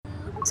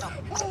You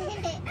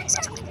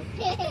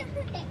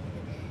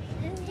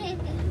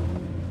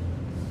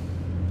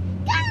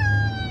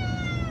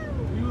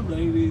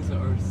ladies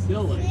are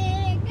silly.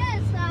 Sing a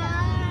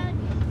song,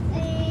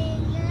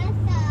 sing a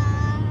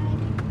song.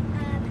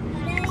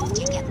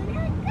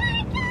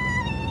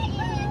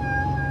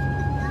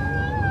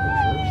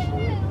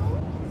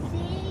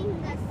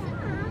 Sing a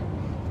song,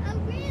 a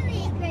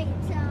really great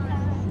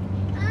song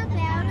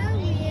about a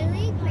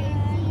really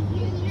crazy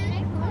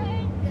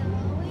unicorn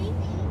going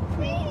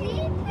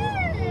crazy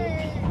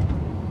good.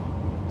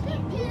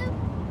 Sing a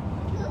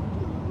song,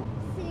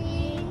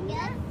 sing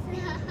a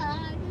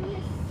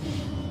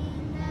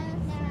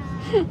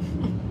song.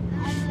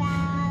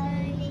 About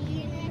a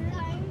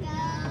unicorn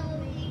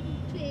going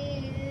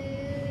crazy.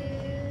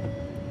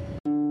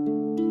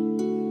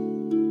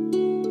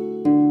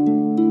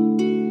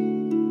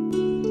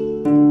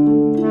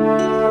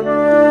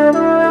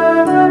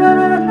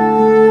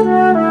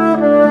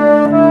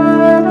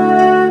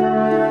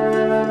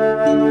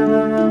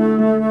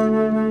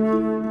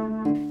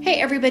 Hey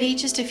everybody,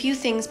 just a few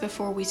things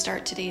before we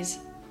start today's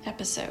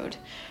episode.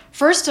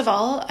 First of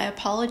all, I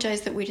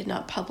apologize that we did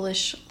not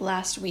publish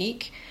last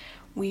week.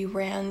 We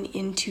ran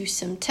into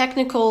some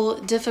technical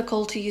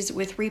difficulties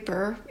with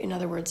Reaper. In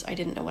other words, I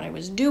didn't know what I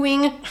was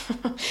doing.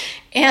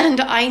 And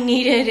I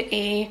needed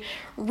a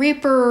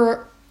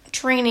Reaper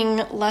training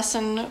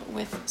lesson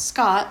with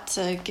Scott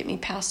to get me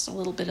past a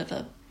little bit of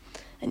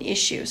an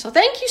issue. So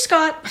thank you,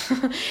 Scott.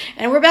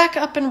 And we're back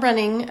up and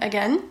running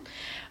again.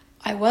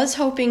 I was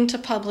hoping to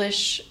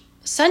publish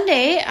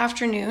Sunday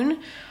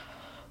afternoon,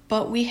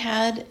 but we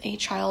had a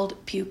child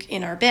puke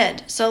in our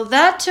bed. So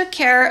that took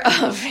care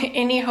of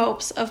any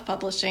hopes of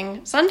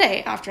publishing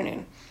Sunday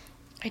afternoon.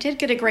 I did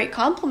get a great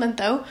compliment,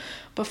 though,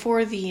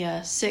 before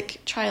the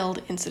sick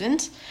child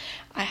incident.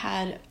 I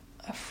had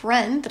a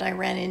friend that I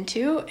ran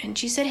into, and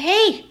she said,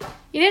 "Hey,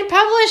 you didn't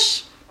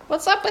publish.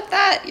 What's up with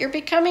that? You're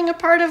becoming a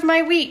part of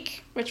my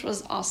week," which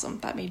was awesome.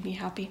 That made me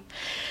happy.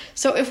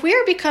 So if we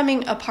are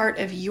becoming a part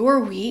of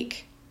your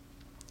week,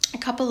 a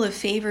couple of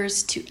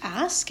favors to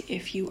ask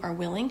if you are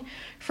willing.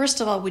 First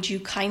of all, would you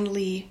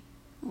kindly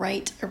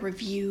write a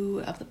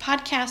review of the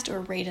podcast or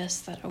rate us?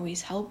 That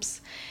always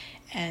helps.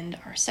 And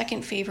our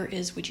second favor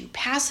is, would you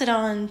pass it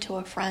on to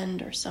a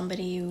friend or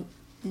somebody you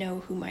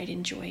know who might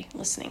enjoy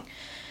listening?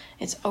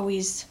 It's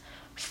always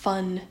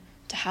fun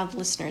to have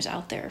listeners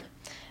out there.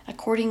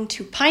 According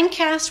to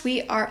Pinecast,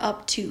 we are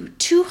up to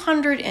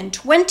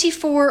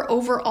 224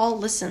 overall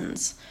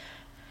listens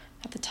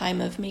at the time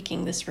of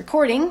making this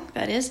recording,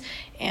 that is,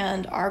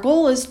 and our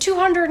goal is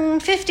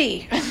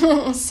 250.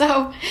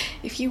 So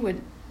if you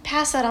would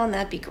pass that on,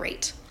 that'd be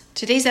great.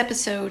 Today's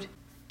episode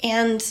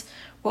and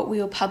what we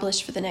will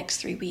publish for the next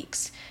 3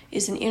 weeks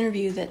is an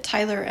interview that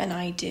Tyler and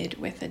I did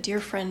with a dear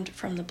friend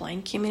from the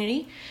blind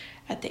community.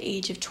 At the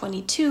age of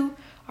 22,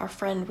 our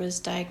friend was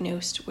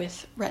diagnosed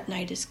with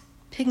retinitis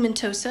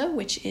pigmentosa,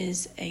 which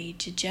is a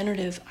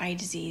degenerative eye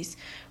disease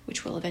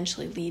which will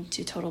eventually lead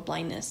to total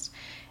blindness.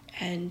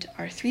 And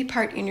our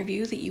 3-part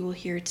interview that you will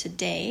hear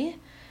today,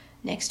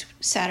 next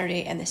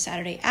Saturday, and the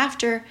Saturday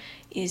after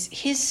is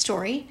his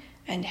story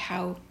and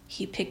how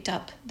he picked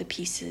up the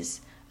pieces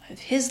of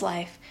his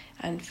life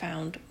and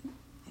found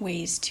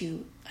ways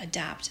to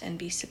adapt and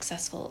be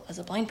successful as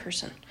a blind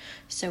person.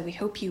 So we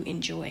hope you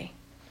enjoy.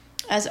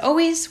 As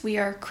always, we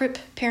are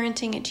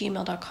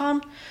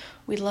cripparenting@gmail.com.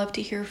 We'd love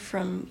to hear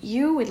from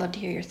you. We'd love to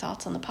hear your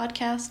thoughts on the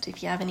podcast.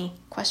 If you have any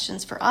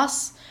questions for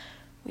us,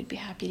 we'd be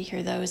happy to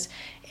hear those.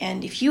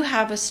 And if you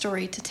have a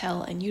story to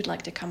tell and you'd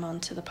like to come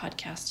on to the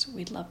podcast,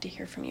 we'd love to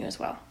hear from you as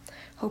well.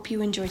 Hope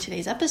you enjoy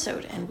today's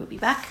episode, and we'll be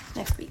back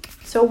next week.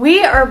 So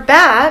we are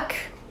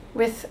back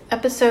with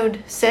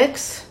episode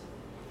 6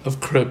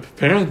 Of Crip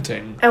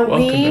Parenting. And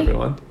Welcome,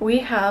 everyone. We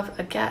have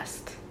a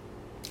guest.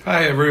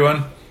 Hi,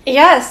 everyone.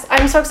 Yes,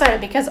 I'm so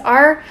excited because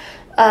our,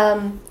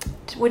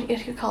 what do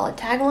you call it,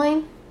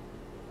 tagline?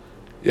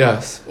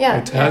 Yes, Yeah,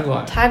 our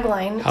tagline.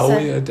 Tagline. How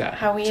said, we adapt.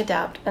 How we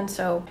adapt. And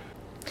so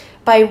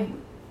by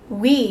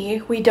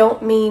we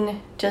don't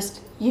mean just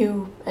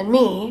you and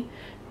me,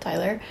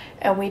 Tyler,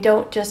 and we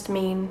don't just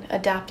mean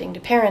adapting to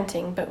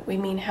parenting, but we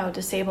mean how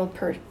disabled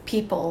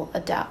people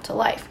adapt to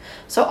life.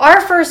 So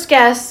our first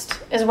guest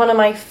is one of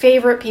my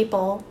favorite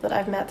people that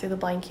I've met through the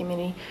blind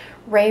community,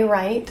 Ray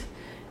Wright,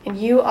 and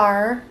you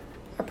are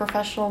a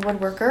professional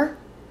woodworker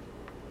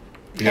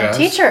and Yes.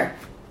 teacher.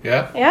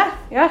 Yeah.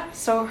 Yeah.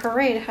 So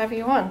hooray to have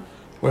you on.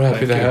 We're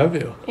happy Thank to you. have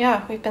you.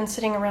 Yeah, we've been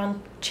sitting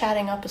around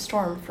chatting up a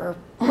storm for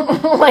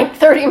like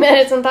 30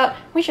 minutes and thought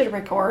we should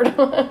record.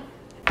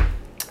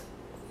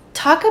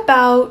 Talk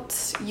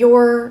about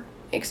your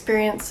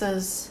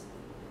experiences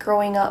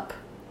growing up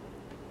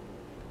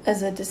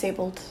as a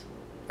disabled,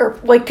 or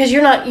like, because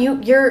you're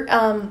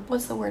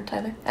what's the word,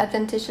 Tyler?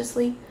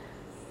 Adventitiously?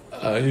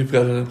 You've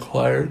got an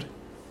acquired.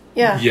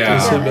 Yeah,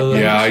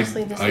 Disability.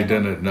 adventitiously I disabled.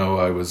 didn't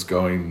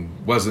know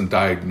wasn't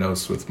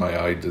diagnosed with my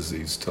eye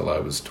disease till I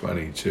was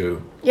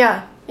 22.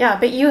 Yeah,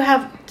 but you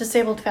have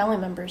disabled family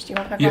members. Do you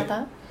want to talk Yeah.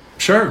 about that?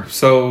 Sure.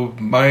 So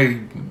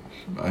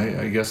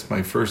I guess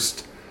my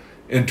first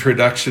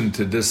introduction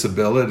to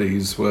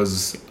disabilities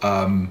was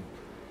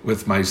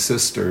with my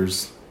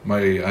sisters.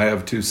 I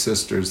have two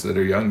sisters that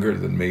are younger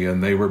than me,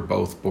 and they were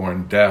both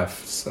born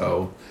deaf.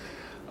 So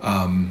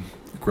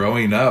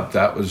growing up,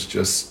 that was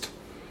just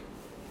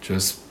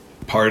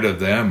part of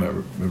them.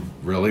 It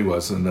really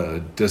wasn't a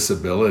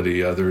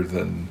disability, other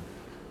than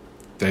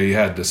they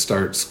had to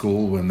start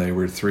school when they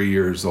were 3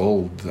 years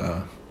old,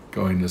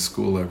 going to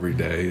school every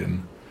day,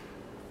 and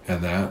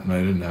I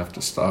didn't have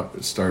to start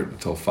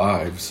until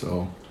 5.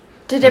 So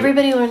did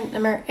everybody learn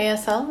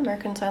ASL,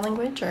 American Sign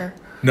Language, or?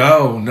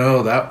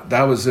 No,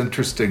 that was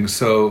interesting.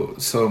 So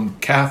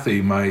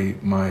Kathy, my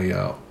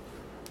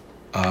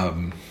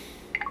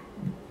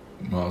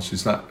well,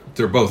 she's not.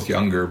 They're both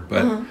younger,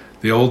 but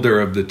the older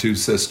of the two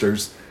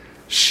sisters,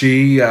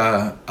 she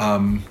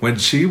when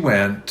she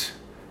went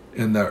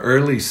in the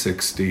early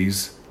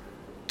 60s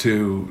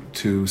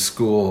to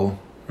school,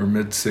 or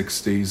mid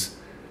 60s,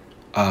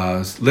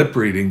 lip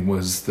reading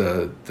was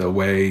the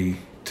way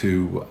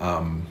to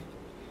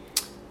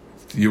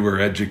you were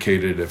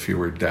educated if you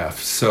were deaf.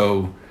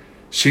 So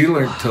she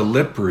learned to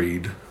lip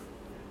read,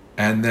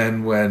 and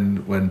then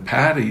when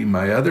Patty,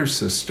 my other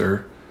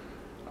sister,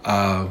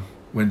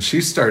 when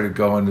she started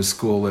going to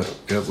school,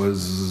 it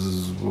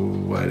was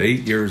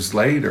 8 years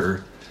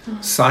later.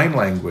 Sign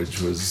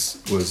language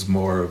was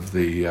more of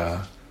the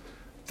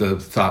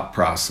thought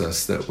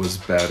process that was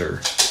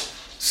better.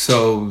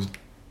 So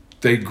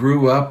they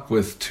grew up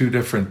with two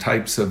different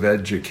types of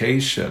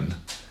education,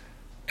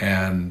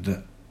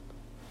 and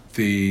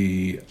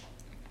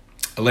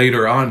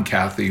later on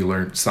Kathy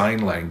learned sign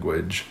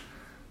language,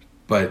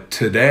 but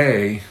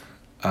today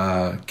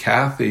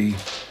Kathy,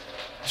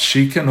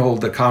 she can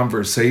hold a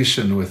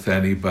conversation with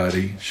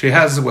anybody. She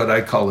has what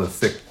I call a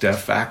thick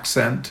deaf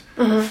accent.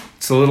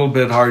 It's a little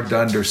bit hard to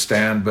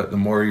understand, but the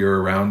more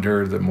you're around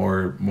her, the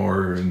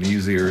more and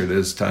easier it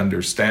is to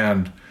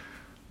understand.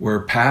 Where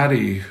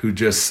Patty, who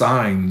just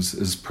signs,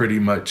 is pretty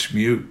much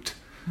mute.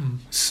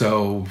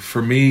 So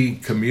for me,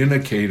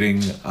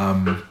 communicating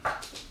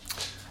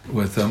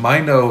with them, I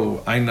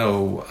know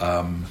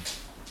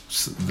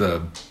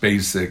some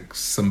basic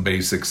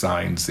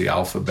signs, the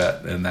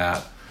alphabet and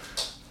that.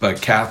 But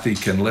Kathy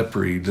can lip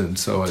read, and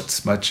so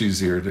it's much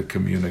easier to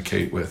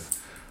communicate with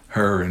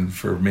her. And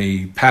for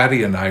me,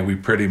 Patty and I, we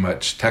pretty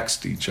much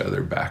text each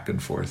other back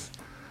and forth,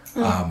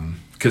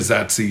 because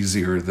that's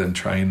easier than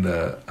trying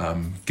to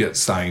get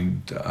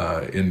signed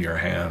in your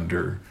hand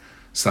or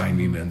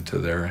signing into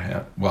their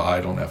hand. Well, I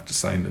don't have to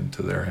sign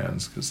into their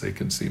hands because they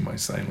can see my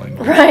sign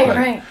language.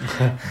 Right.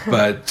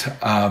 But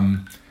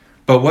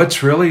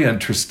what's really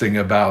interesting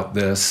about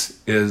this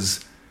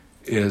is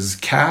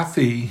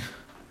Kathy,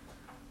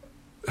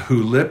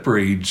 who lip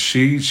reads,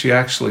 she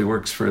actually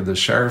works for the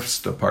sheriff's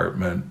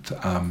department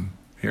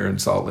here in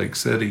Salt Lake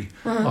City.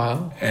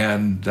 Wow.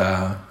 And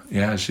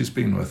she's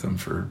been with them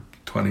for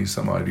 20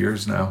 some odd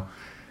years now.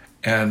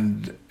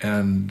 And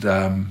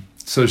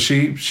so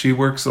she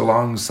works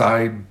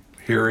alongside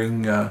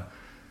hearing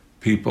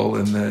people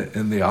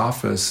in the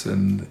office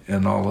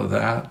and all of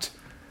that.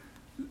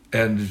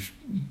 And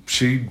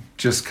she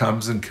just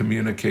comes and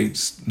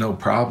communicates no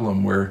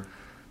problem, where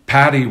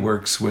Patty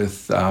works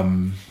with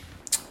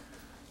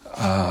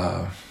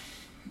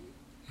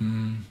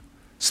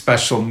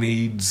special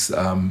needs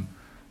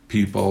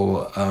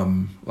people,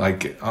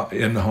 like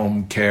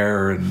in-home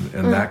care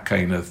and that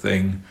kind of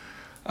thing.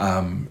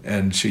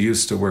 And she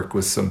used to work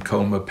with some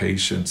coma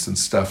patients and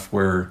stuff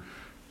where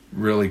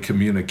really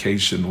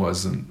communication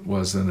wasn't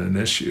an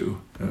issue.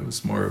 It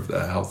was more of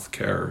the health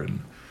care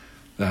and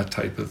that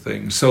type of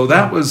thing. So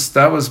that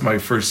was my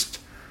first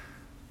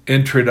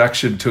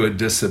introduction to a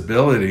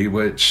disability,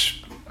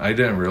 which I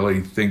didn't really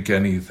think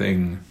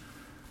anything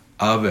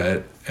of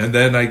it. And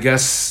then I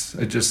guess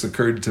it just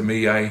occurred to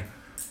me, I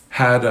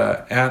had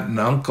an aunt and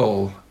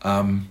uncle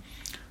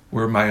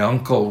where my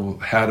uncle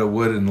had a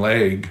wooden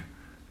leg,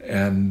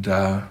 and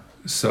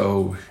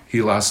so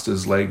he lost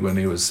his leg when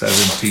he was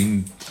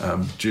 17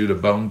 due to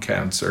bone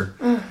cancer.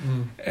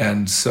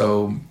 And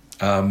so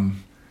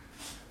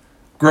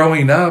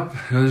growing up,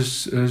 it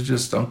was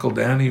just Uncle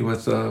Danny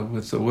with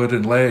a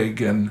wooden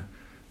leg, and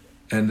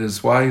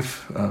his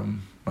wife,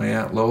 my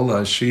Aunt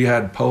Lola, she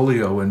had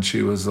polio when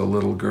she was a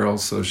little girl,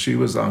 so she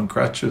was on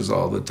crutches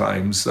all the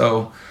time.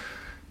 So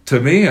to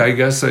me, I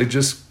guess I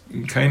just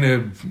kind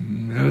of,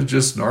 it was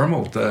just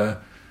normal to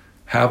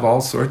have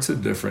all sorts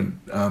of different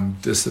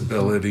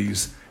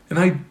disabilities. And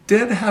I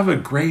did have a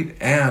great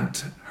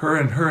aunt. Her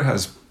and her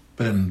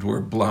husband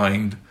were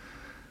blind,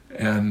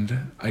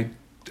 and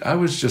I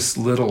was just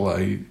little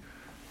in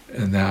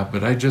that,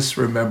 but I just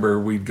remember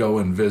we'd go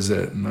and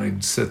visit, and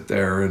I'd sit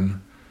there,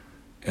 and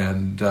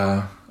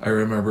I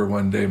remember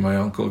one day my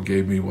uncle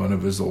gave me one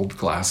of his old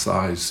glass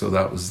eyes, so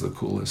that was the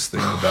coolest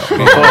thing about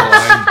being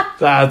blind.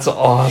 That's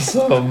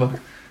awesome.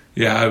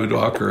 Yeah, I would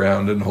walk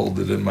around and hold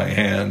it in my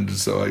hand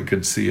so I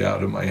could see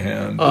out of my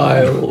hand.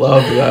 I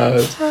love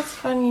that. That's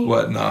funny.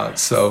 Whatnot.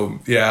 So,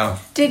 yeah.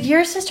 Did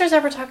your sisters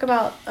ever talk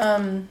about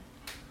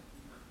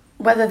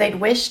whether they'd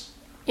wished,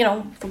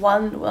 the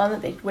one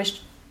that they'd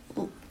wished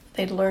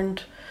they'd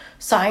learned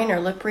sign or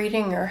lip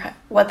reading, or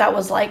what that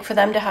was like for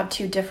them to have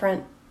two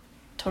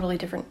totally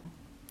different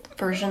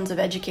versions of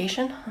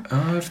education?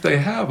 If they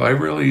have, I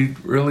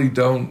really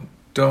don't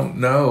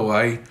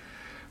know.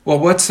 Well,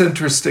 what's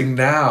interesting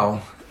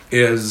now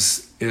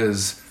is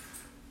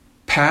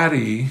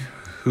Patty,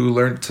 who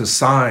learned to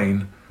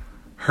sign,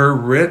 her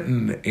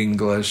written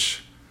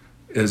English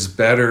is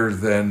better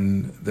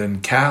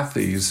than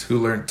Kathy's, who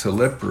learned to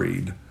lip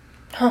read.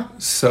 Huh.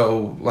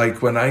 So,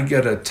 like, when I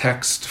get a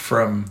text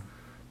from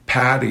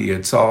Patty,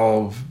 it's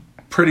all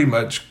pretty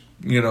much,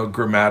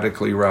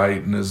 grammatically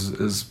right, and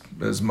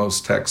as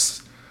most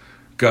texts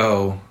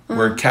go.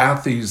 Where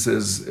Kathy's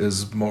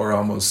is more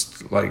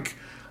almost like,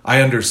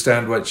 I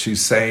understand what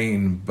she's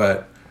saying,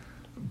 but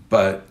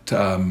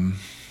and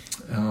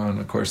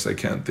of course I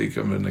can't think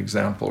of an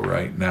example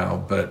right now,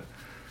 but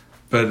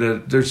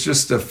there's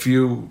just a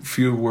few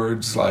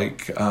words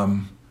like,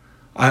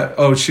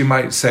 she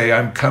might say,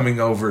 I'm coming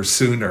over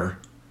sooner,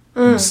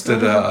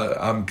 instead of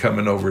I'm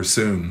coming over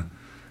soon.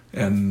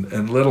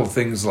 And little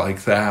things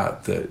like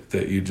that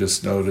you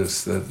just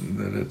notice that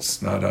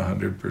it's not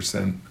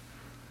 100%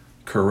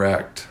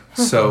 correct.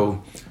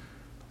 So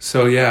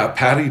yeah,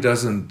 Patty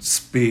doesn't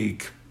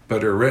speak,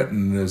 but her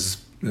written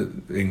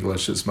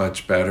English is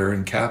much better,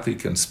 and Kathy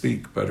can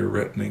speak, but her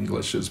written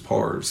English is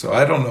poor. So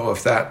I don't know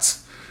if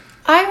that's...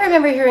 I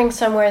remember hearing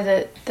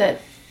somewhere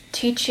that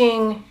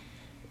teaching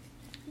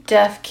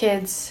deaf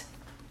kids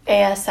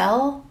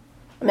ASL,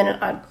 I mean,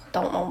 I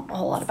don't know a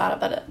whole lot about it,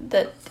 but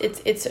that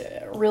it's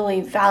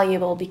really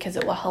valuable because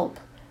it will help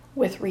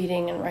with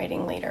reading and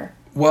writing later.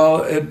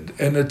 Well, and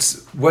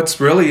it's what's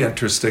really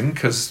interesting,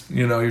 because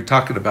you're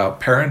talking about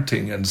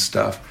parenting and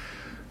stuff.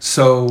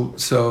 So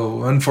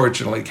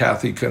unfortunately,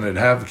 Kathy couldn't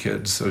have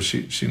kids, so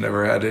she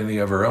never had any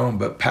of her own.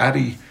 But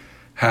Patty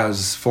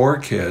has 4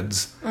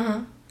 kids,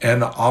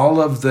 and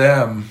all of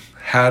them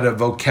had a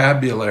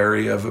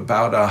vocabulary of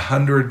about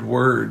 100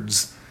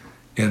 words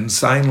in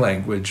sign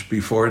language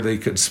before they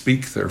could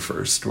speak their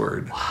first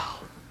word. Wow,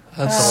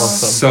 that's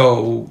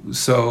awesome.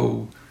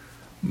 So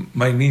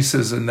my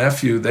nieces and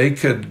nephew, they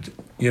could,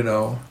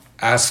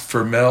 ask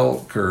for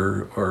milk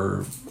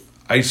or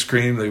ice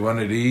cream they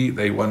wanted to eat.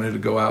 They wanted to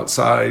go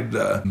outside.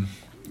 They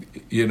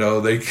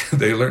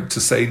learned to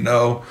say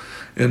no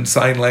in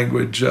sign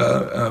language,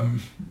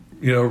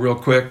 real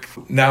quick.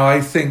 Now, I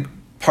think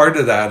part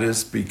of that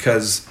is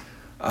because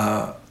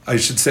I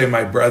should say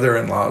my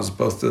brother-in-laws,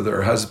 both of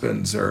their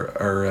husbands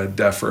are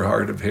deaf or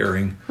hard of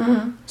hearing.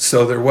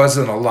 So there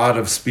wasn't a lot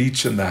of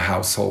speech in the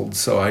household.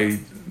 So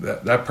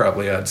that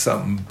probably had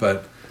something.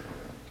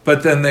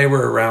 But then they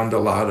were around a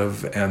lot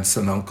of aunts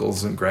and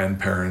uncles and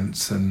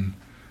grandparents and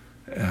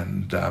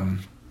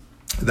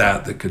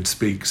that could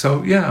speak.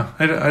 So yeah,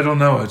 I don't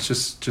know. It's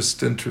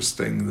just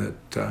interesting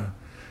that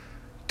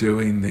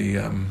doing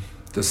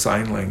the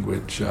sign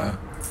language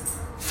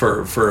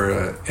for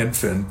an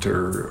infant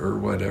or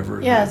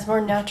whatever. Yeah, it's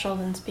more natural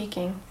than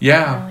speaking.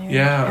 Yeah.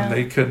 And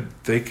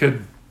they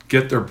could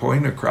get their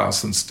point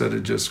across instead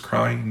of just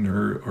crying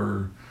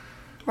or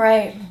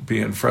right,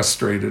 being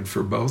frustrated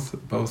for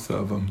both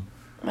of them.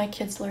 My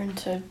kids learn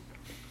to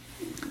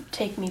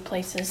take me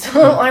places.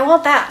 I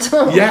want that.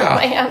 Yeah. Put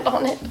my hand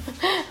on it.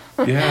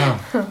 Yeah.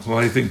 Well,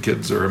 I think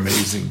kids are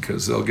amazing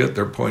because they'll get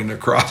their point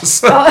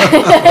across.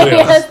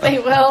 Yes, they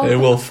will. They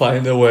will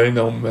find a way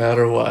no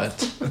matter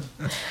what.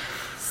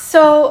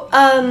 So,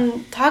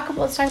 let's talk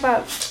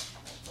about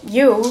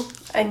you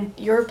and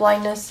your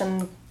blindness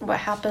and what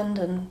happened.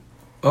 And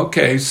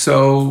okay,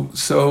 so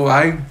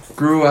I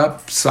grew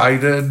up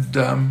sighted,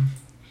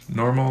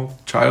 normal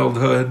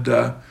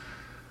childhood.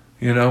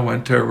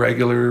 Went to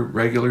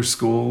regular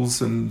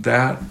schools, and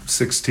that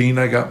 16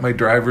 I got my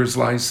driver's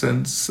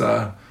license.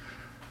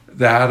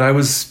 That I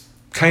was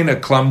kind of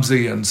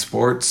clumsy in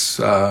sports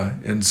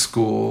in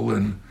school,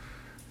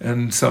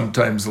 and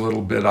sometimes a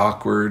little bit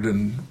awkward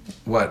and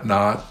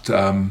whatnot.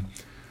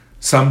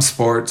 Some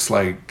sports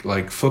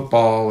like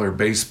football or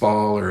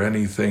baseball or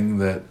anything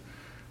that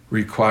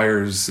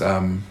requires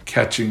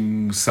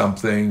catching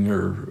something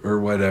or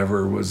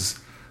whatever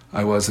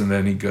I wasn't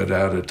any good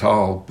at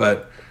all.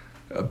 But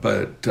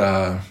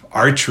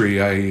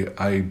archery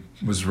I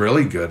was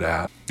really good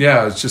at.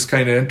 Yeah, it's just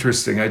kind of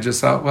interesting. I just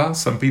thought, well,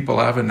 some people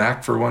have a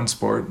knack for one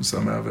sport and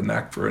some have a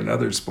knack for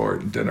another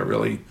sport, and didn't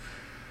really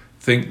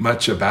think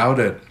much about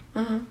it.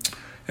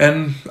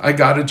 And I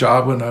got a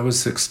job when I was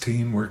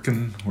 16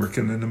 working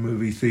in a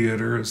movie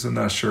theater as an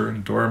usher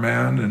and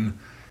doorman, and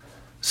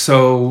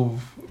so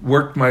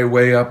worked my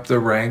way up the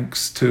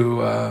ranks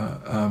to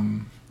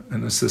an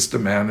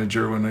assistant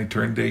manager when I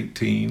turned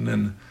 18,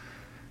 and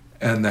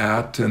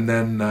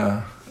then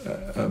a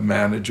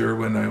manager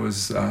when I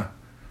was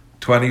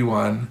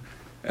 21.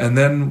 And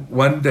then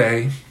one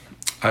day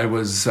I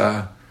was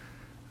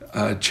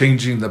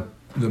changing the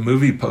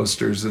movie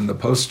posters in the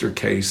poster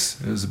case.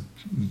 It was a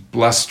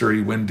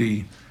blustery,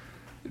 windy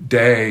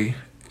day,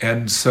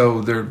 and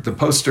so the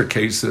poster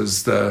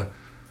cases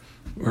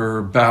were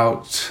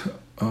about,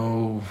 I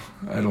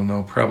don't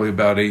know, probably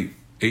about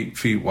 8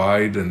 feet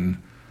wide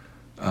and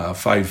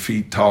 5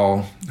 feet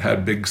tall,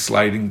 had big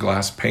sliding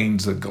glass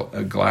panes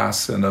of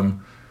glass in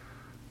them.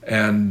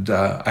 And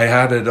I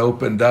had it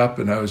opened up,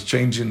 and I was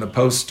changing the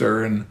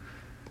poster, and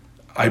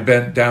I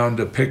bent down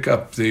to pick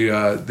up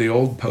the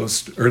old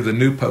poster, or the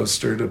new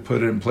poster, to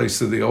put it in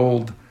place of the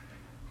old.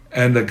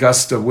 And a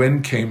gust of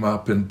wind came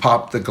up and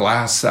popped the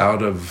glass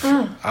out of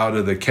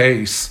the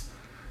case,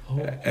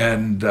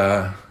 and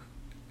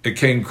it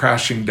came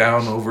crashing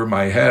down over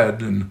my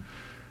head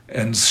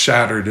and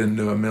shattered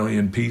into a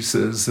million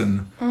pieces.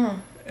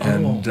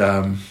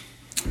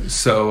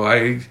 So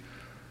I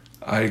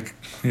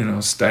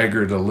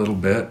staggered a little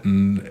bit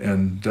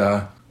and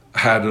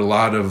had a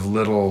lot of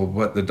little,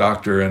 what the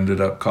doctor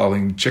ended up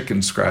calling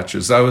chicken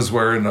scratches. I was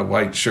wearing a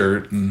white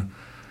shirt and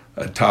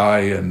a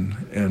tie,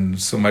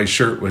 and so my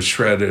shirt was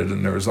shredded,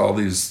 and there was all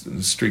these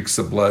streaks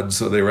of blood,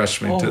 so they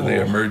rushed me to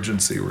the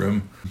emergency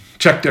room.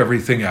 Checked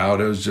everything out.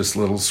 It was just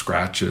little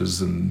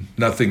scratches and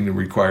nothing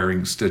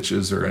requiring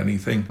stitches or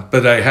anything.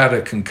 But I had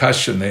a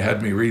concussion. They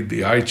had me read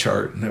the eye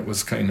chart, and it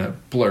was kind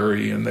of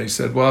blurry, and they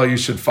said, well, you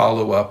should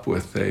follow up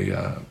with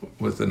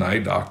an eye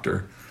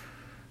doctor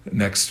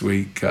next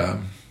week,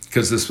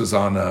 because this was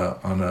on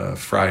a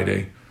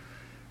Friday.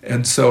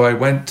 And so I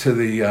went to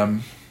the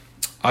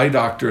eye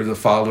doctor the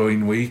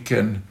following week,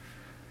 and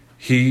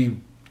he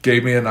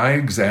gave me an eye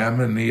exam,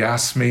 and he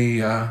asked me,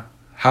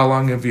 how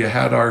long have you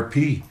had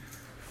RP?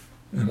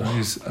 And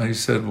I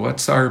said,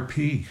 what's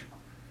RP?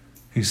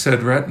 He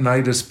said,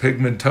 retinitis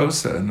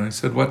pigmentosa. And I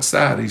said, what's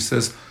that? He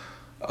says,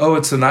 oh,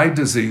 it's an eye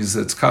disease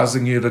that's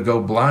causing you to go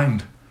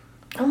blind.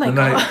 Oh my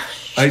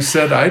gosh. I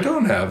said, I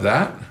don't have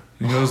that.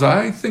 He goes,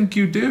 I think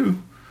you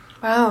do.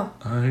 Wow.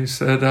 I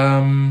said,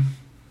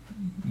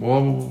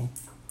 well,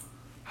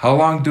 how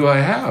long do I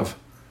have?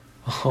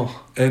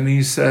 Oh. And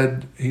he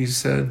said,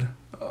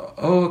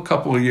 oh, a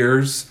couple of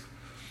years.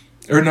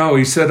 Or no,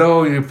 he said,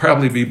 oh, you'll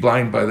probably be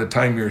blind by the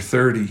time you're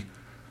 30.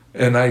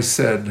 And I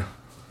said,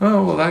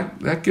 oh, well,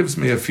 that gives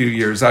me a few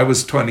years. I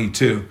was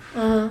 22.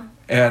 Mm-hmm.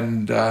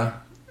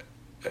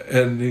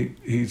 And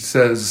he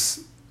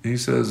says,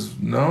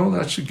 no,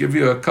 that should give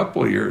you a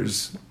couple of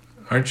years.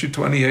 Aren't you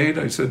 28?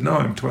 I said, no,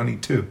 I'm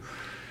 22.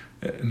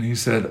 And he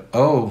said,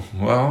 oh,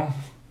 well,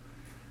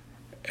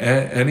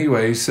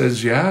 anyway, he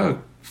says, yeah,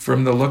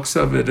 from the looks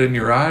of it in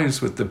your eyes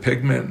with the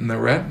pigment and the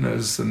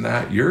retinas and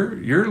that,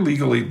 you're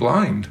legally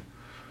blind.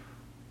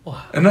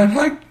 Wow. And I'm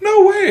like,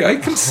 no way, I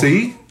can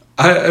see.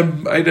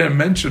 I didn't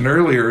mention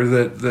earlier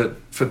that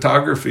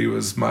photography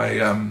was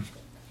my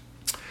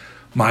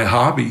my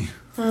hobby.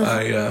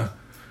 I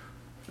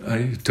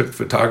took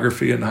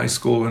photography in high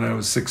school when I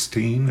was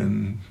 16,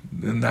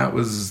 and that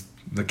was,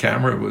 the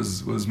camera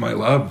was my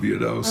love,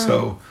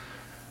 So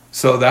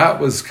that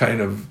was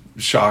kind of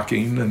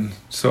shocking, and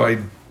so I.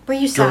 Were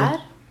you sad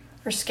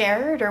or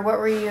scared, or what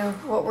were you?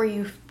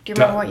 Do you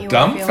remember what you were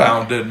feeling?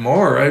 Dumbfounded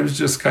more. I was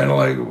just kind of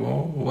like,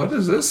 well, what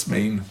does this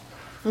mean?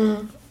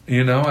 Mm-hmm.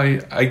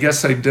 I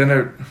guess I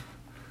didn't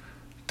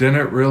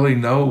really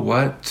know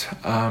what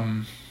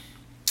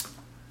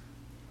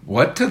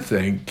to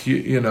think,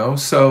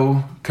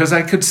 so, because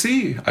I could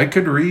see, I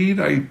could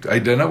read, I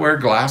didn't wear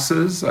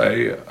glasses,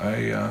 I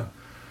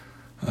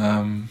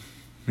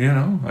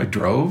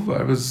drove,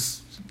 I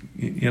was,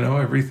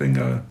 everything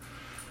you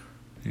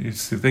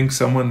used to think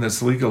someone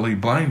that's legally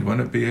blind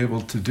wouldn't be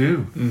able to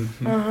do.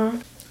 Mm-hmm. Mm-hmm.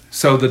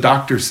 So the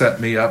doctor set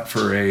me up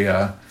for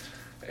a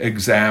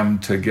exam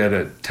to get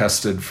it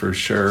tested for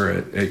sure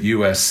at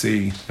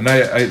USC. And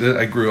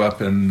I grew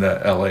up in the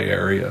LA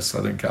area,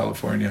 Southern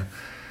California.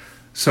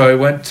 So I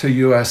went to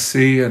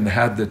USC and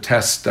had the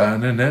test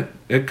done, and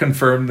it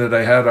confirmed that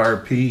I had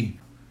RP.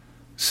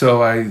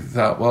 So I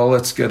thought, well,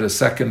 let's get a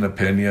second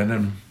opinion.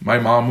 And my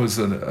mom was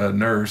a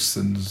nurse,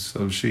 and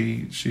so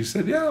she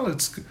said, yeah,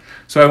 let's go.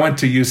 So I went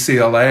to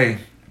UCLA.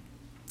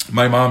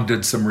 My mom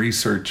did some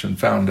research and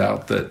found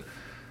out that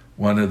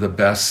one of the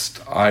best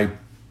eye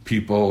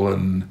people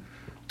and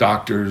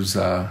doctors,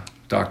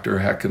 Dr.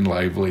 Hecken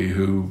Lively,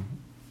 who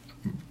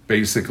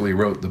basically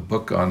wrote the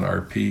book on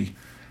RP,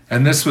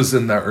 and this was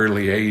in the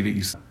early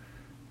 80s.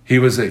 He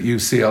was at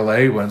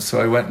UCLA once, so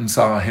I went and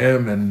saw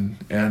him,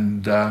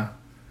 and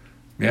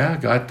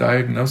got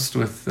diagnosed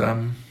with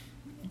the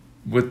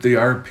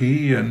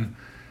RP, and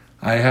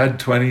I had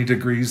 20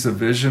 degrees of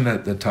vision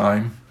at the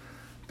time,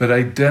 but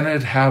I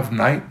didn't have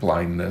night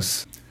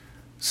blindness.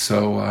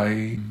 So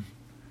I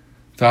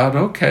thought,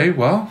 okay,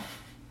 well,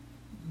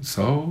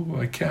 so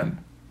I can't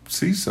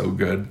see so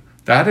good.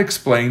 That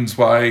explains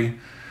why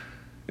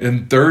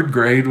in third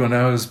grade, when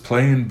I was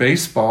playing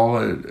baseball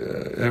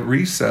at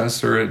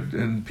recess or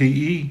in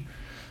PE,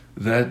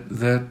 that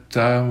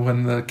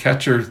when the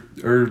catcher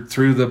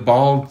threw the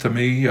ball to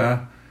me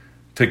to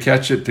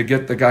catch it, to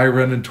get the guy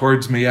running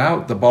towards me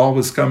out, the ball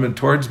was coming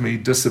towards me,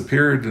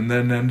 disappeared, and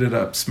then ended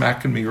up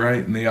smacking me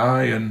right in the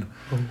eye and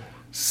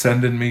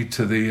sending me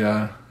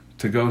to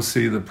go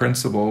see the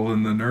principal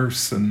and the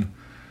nurse, and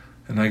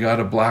I got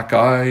a black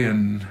eye,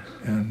 and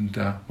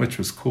which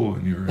was cool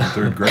when you were in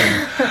third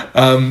grade.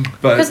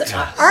 Because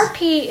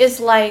RP is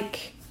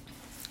like,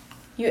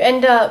 you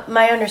end up,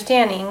 my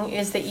understanding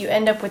is that you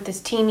end up with this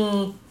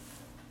teeny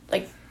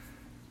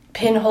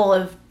pinhole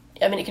of,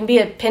 I mean, it can be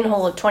a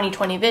pinhole of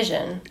 20/20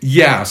 vision.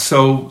 Yeah,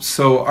 so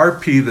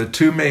RP, the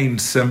two main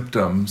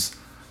symptoms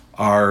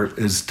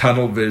is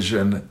tunnel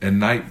vision and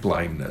night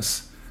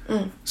blindness.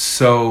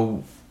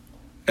 So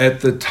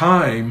at the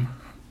time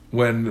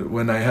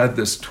when I had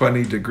this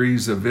 20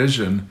 degrees of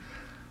vision,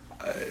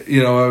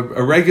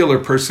 a regular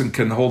person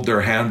can hold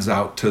their hands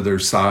out to their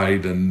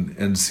side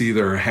and see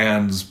their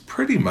hands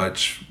pretty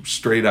much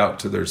straight out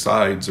to their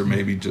sides, or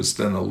maybe just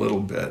in a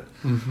little bit.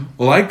 Mm-hmm.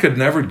 Well, I could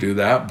never do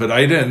that, but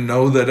I didn't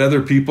know that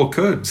other people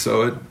could.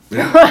 So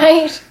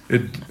Right.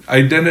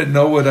 I didn't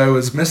know what I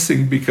was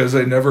missing because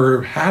I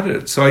never had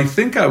it. So I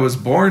think I was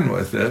born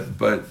with it,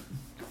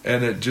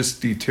 and it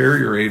just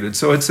deteriorated.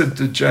 So it's a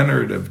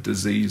degenerative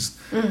disease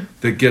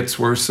that gets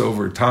worse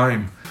over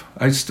time.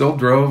 I still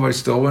drove. I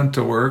still went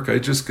to work. I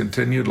just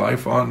continued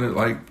life on it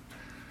like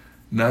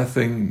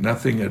nothing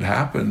had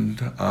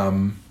happened.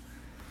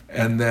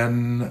 And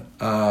then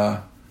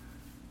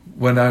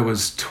when I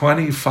was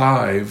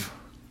 25,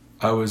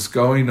 I was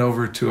going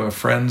over to a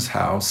friend's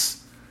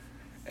house,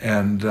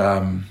 and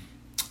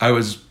I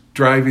was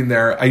driving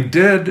there. I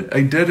did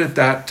at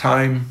that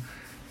time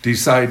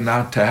decide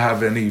not to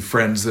have any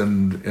friends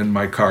in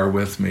my car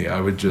with me.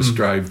 I would just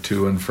drive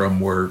to and from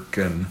work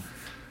and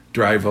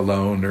drive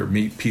alone, or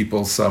meet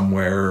people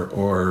somewhere,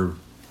 or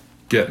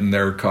get in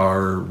their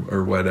car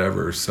or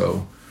whatever.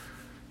 So,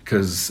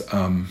 because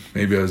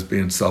maybe I was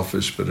being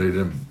selfish, but I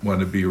didn't want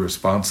to be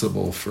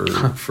responsible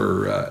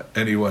for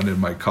anyone in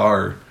my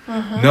car,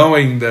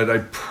 knowing that I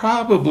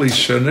probably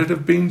shouldn't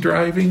have been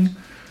driving.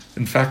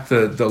 In fact,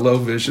 the low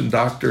vision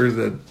doctor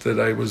that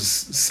I was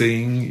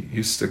seeing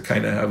used to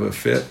kind of have a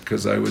fit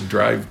because I would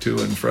drive to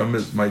and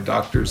from my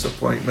doctor's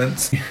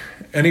appointments.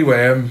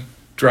 Anyway, I'm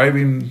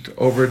driving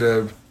over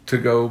to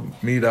go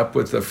meet up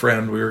with a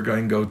friend. We were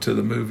going to go to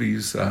the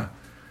movies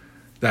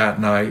that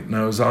night, and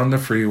I was on the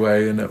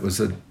freeway, and it was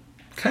a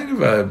kind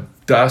of a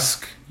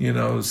dusk,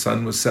 the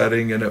sun was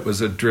setting, and it was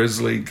a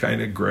drizzly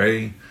kind of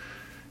gray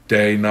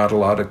day, not a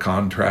lot of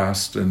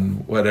contrast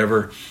and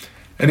whatever.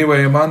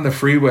 Anyway, I'm on the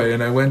freeway,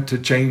 and I went to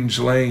change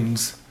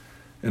lanes,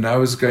 and I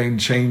was going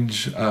to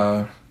change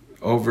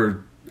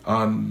over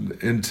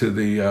into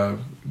the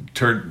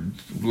turn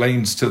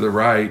lanes to the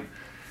right.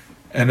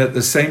 And at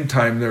the same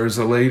time, there was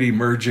a lady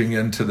merging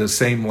into the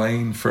same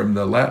lane from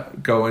the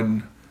left,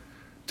 going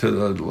to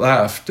the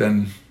left.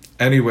 And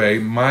anyway,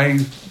 my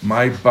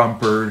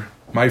bumper,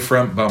 my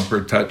front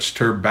bumper touched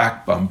her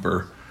back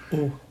bumper.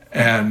 Oh.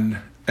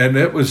 And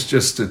it was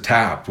just a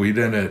tap. We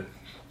didn't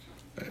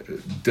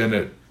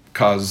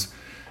cause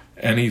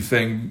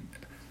anything.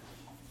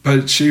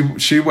 But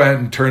she went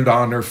and turned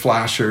on her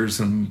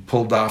flashers and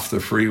pulled off the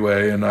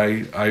freeway, and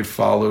I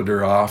followed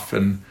her off,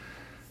 and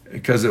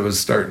because it was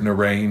starting to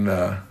rain,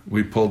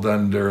 we pulled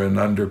under an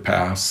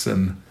underpass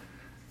and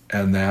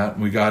that.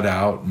 We got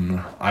out,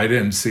 and I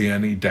didn't see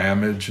any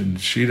damage, and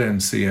she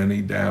didn't see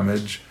any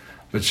damage,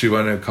 but she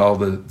went to call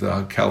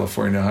the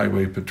California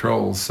Highway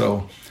Patrol.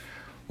 So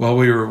while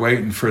we were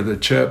waiting for the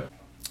chip,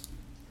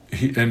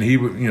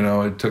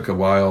 it took a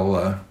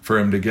while for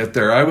him to get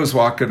there. I was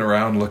walking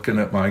around looking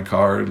at my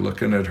car,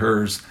 looking at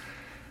hers,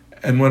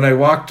 and when I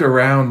walked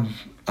around,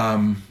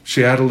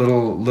 she had a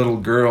little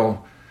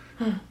girl,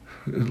 a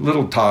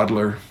little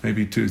toddler,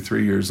 maybe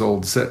 2-3 years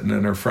old, sitting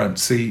in her front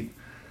seat,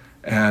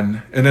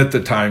 and at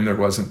the time there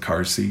wasn't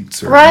car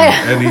seats or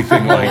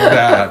anything like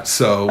that.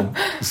 So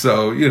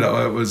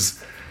it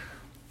was.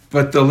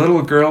 But the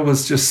little girl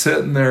was just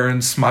sitting there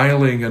and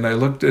smiling, and I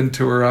looked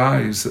into her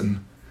eyes,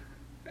 and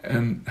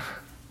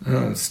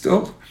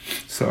still,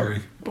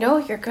 sorry. No,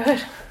 you're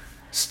good.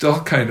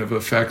 Still kind of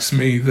affects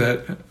me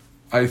that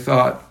I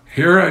thought,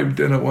 here I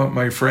didn't want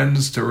my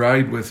friends to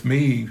ride with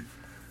me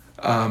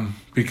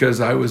because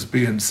I was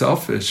being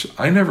selfish.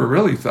 I never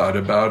really thought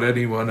about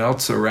anyone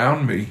else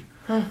around me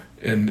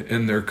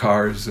in their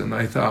cars. And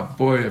I thought,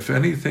 boy, if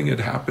anything had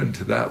happened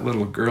to that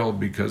little girl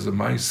because of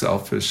my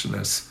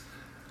selfishness,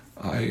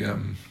 I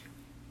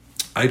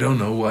don't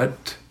know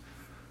what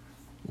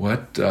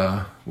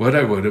I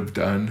would have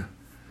done.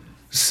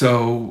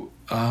 So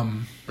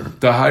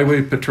the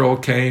highway patrol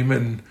came,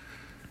 and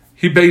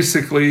he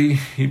basically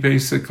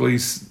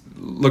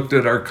looked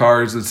at our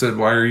cars and said,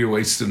 "Why are you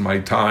wasting my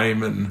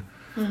time? And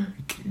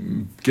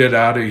get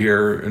out of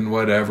here," and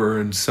whatever.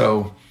 And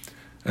so,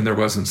 and there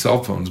wasn't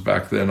cell phones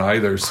back then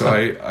either. So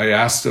I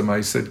asked him.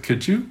 I said,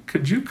 "Could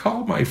you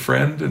call my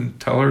friend and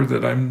tell her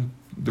that I'm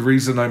the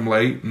reason I'm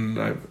late,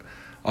 and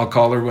I'll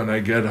call her when I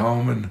get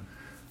home, and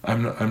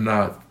I'm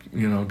not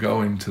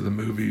going to the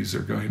movies or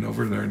going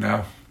over there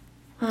now."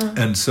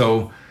 And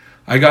so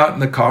I got in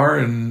the car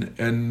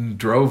and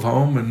drove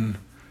home and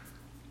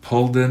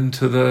pulled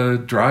into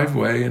the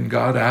driveway and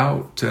got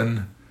out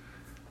and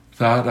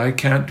thought, I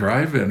can't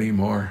drive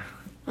anymore.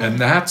 And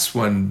that's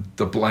when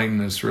the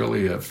blindness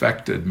really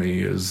affected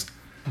me,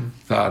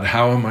 thought,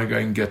 how am I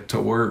going to get to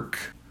work?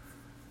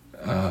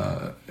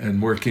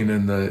 And working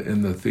in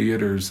the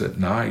theaters at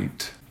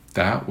night,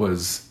 that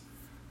was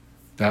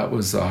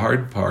the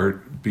hard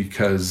part,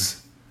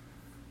 because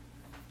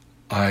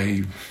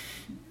I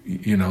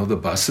the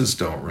buses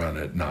don't run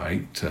at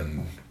night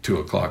and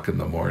 2:00 in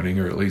the morning,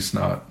 or at least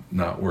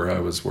not where I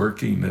was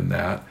working in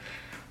that.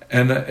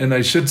 And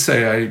I should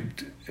say,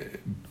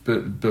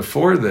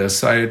 before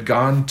this, I had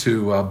gone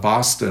to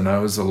Boston. I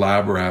was a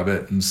lab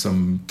rabbit in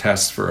some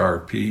tests for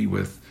RP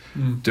with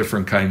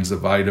different kinds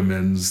of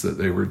vitamins that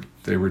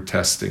they were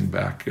testing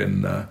back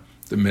in the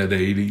mid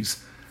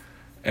 '80s,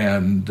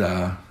 and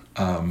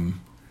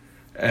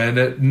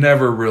it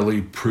never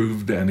really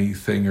proved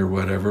anything or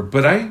whatever.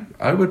 But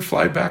I would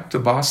fly back to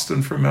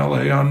Boston from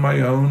LA on my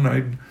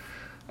own.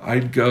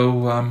 I'd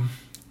go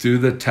do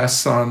the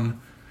tests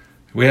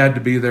we had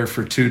to be there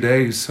for 2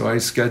 days, so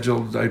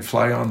I'd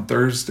fly on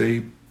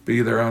Thursday,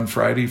 be there on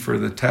Friday for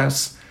the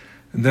tests,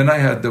 and then I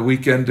had the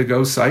weekend to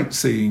go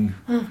sightseeing.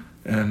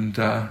 And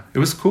it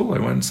was cool. I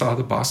went and saw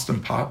the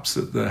Boston Pops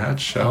at the Hatch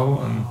Shell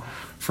on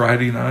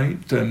Friday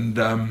night, and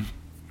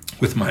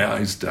with my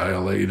eyes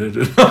dilated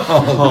and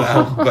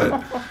all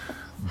that.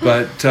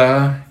 But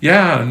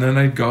and then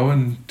I'd go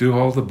and do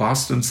all the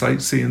Boston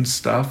sightseeing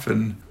stuff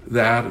and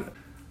that.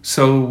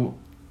 So,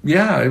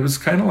 it was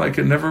kind of like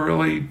it never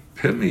really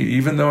hit me,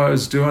 even though I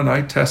was doing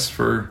eye tests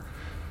for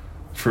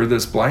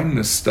this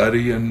blindness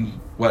study and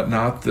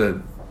whatnot,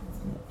 that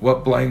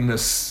what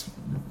blindness,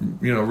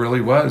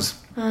 really was.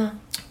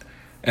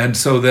 And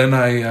so then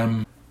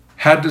I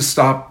had to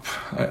stop.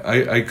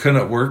 I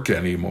couldn't work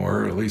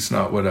anymore, at least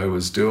not what I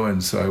was doing.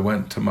 So I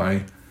went to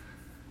my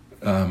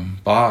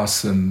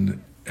boss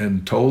and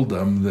told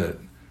them that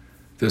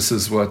this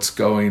is what's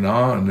going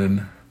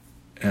on.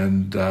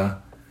 And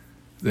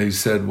they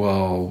said,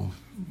 well,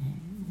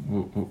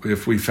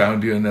 if we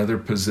found you another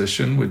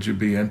position, would you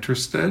be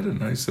interested?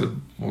 And I said,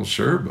 well,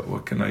 sure, but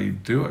what can I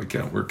do? I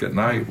can't work at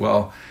night.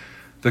 Well,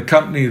 the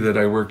company that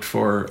I worked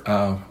for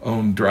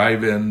owned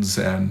drive-ins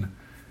and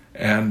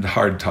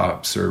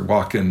hardtops, or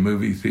walk-in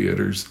movie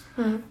theaters.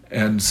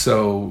 And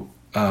so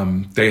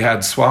they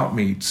had swap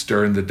meets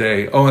during the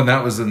day. Oh, and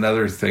that was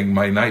another thing.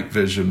 My night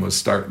vision was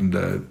starting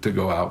to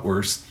go out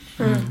worse.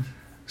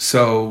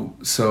 So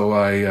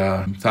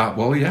I thought,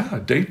 well, a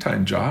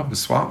daytime job, a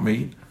swap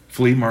meet,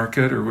 flea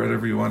market, or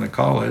whatever you want to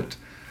call it,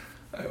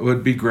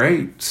 would be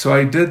great. So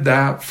I did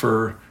that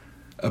for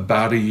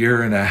about 1.5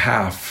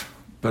 years,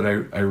 but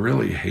I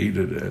really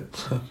hated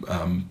it.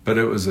 But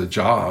it was a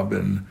job,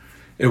 and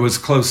it was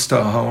close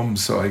to home,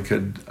 so I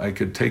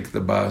could take the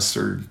bus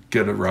or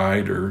get a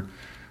ride or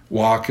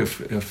walk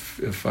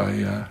if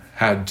I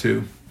had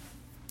to.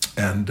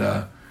 And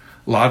a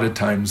lot of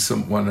times,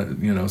 some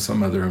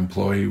other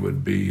employee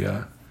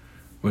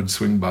would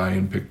swing by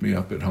and pick me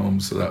up at home,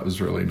 so that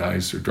was really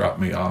nice, or drop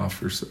me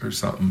off or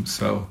something.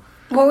 So,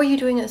 what were you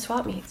doing at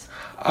swap meets?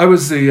 I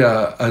was the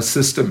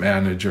assistant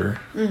manager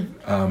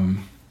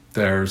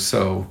there,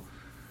 so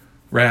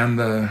ran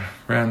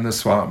the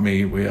swap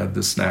meet. We had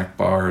the snack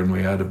bar, and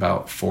we had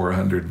about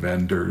 400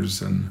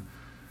 vendors, and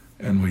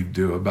we'd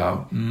do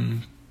about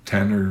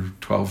 10 or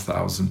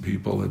 12,000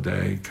 people a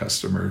day,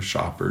 customers,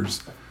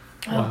 shoppers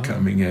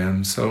coming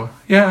in. So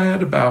I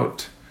had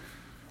about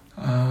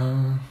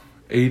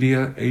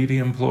 80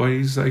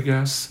 employees, I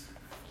guess.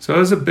 So it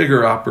was a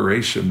bigger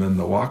operation than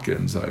the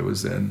walk-ins I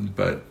was in,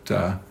 but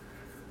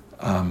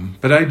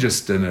I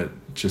just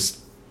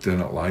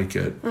didn't like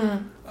it.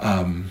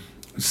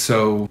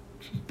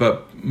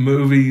 But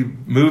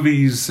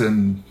movies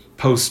and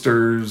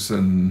posters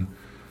and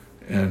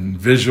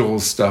visual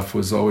stuff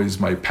was always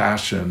my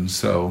passion.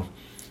 So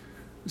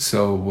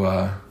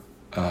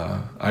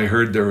I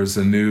heard there was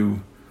a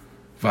new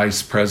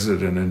vice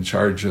president in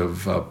charge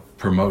of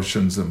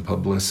promotions and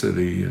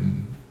publicity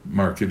and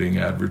marketing,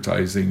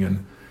 advertising,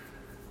 and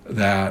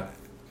that.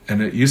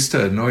 And it used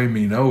to annoy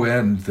me no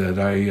end that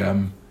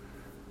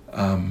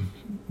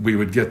we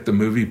would get the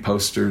movie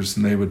posters,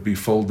 and they would be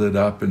folded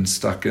up and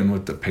stuck in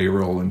with the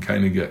payroll and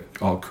kind of get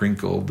all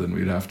crinkled, and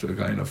we'd have to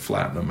kind of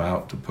flatten them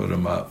out to put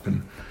them up.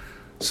 And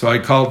so I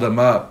called them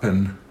up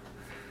and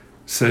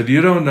said, you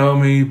don't know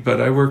me,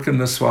 but I work in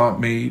the swap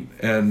meet,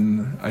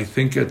 and I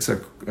think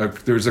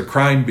there's a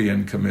crime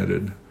being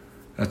committed.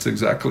 That's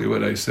exactly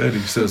what I said.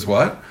 He says,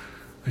 what?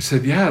 I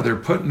said, yeah, they're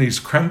putting these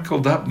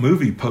crinkled up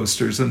movie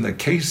posters in the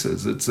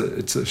cases. It's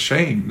a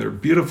shame. They're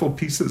beautiful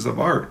pieces of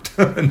art.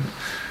 And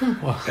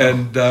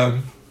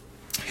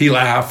he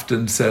laughed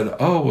and said,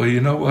 oh, well, you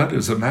know what?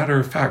 As a matter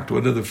of fact,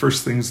 one of the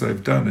first things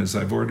I've done is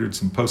I've ordered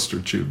some poster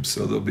tubes,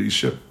 so they'll be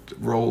shipped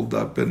rolled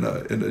up in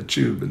a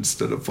tube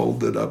instead of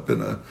folded up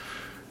in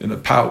a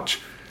pouch.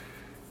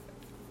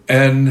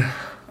 And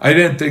I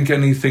didn't think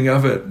anything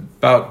of it.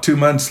 About 2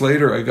 months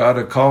later, I got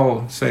a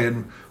call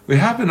saying, we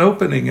have an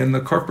opening in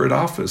the corporate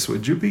office.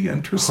 Would you be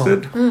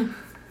interested?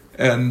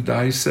 And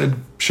I said,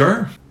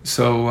 sure.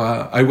 So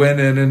I went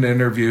in and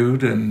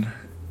interviewed and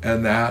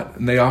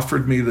they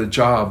offered me the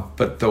job.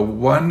 But the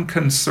one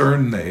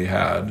concern they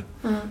had,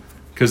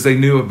 because they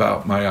knew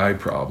about my eye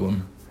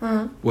problem,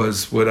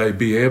 was would I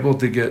be able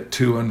to get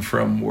to and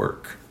from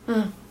work?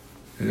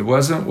 It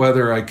wasn't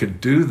whether I could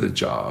do the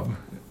job.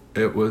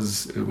 It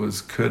was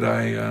could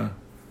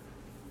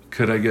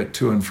I get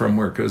to and from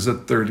work? It was a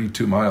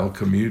 32-mile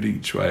commute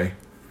each way.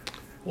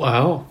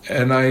 Wow.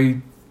 And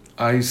I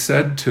I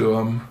said to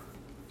him,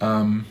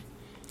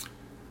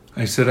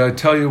 I said, I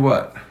tell you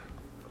what,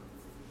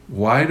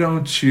 why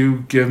don't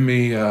you give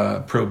me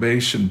a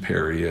probation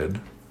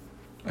period?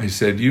 I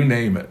said, you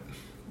name it,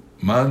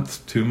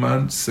 month, 2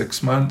 months,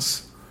 6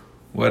 months,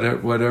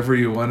 whatever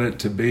you want it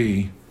to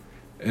be.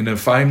 And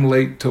if I'm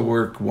late to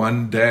work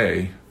one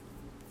day,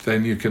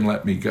 then you can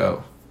let me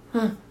go.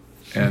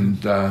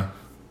 And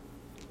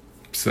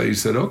so he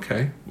said,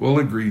 okay, we'll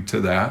agree to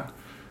that.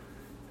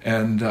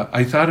 And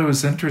I thought it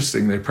was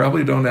interesting. They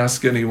probably don't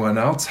ask anyone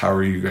else, how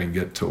are you going to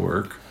get to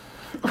work?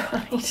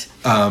 Right.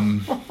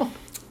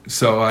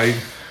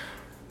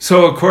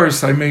 So of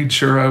course I made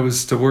sure I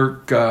was to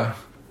work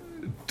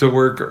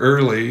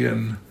early,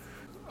 and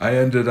I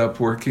ended up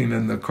working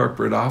in the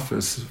corporate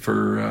office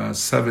for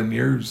 7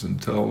 years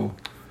until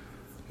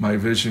my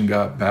vision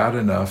got bad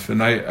enough.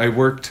 And I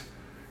worked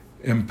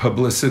in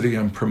publicity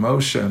and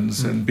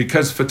promotions, and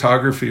because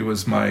photography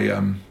was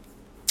my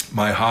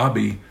my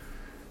hobby,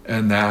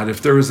 and that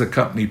if there was a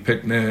company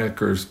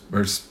picnic or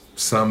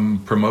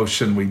some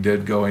promotion we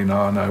did going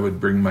on, I would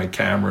bring my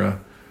camera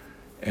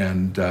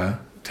and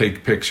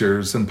take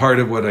pictures. And part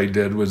of what I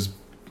did was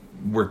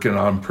working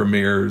on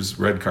premieres,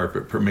 red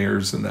carpet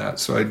premieres and that.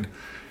 So I'd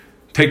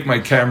take my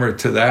camera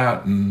to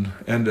that and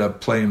end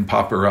up playing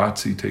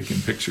paparazzi,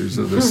 taking pictures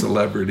of the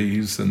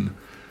celebrities and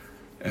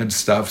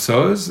stuff.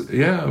 So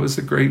it was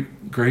a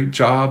great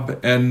job.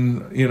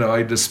 And,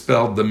 I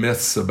dispelled the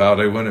myths about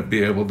I wouldn't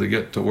be able to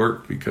get to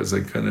work because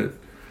I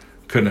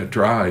couldn't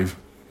drive.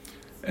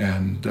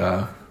 And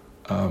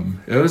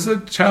it was a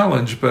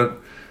challenge, but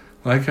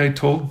like I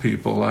told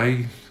people,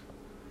 I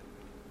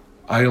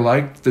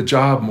liked the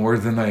job more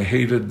than I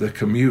hated the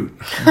commute.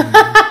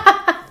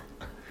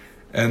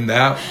 And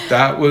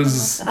that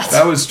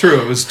was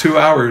true. It was 2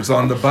 hours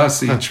on the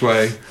bus each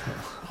way.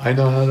 I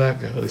know how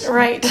that goes.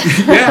 Right.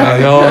 Yeah, I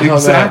know exactly. how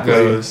that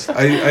goes.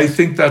 I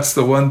think that's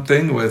the one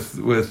thing with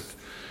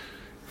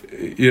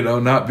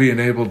not being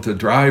able to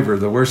drive, or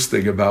the worst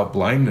thing about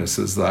blindness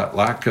is that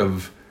lack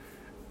of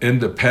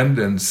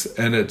independence,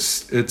 and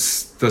it's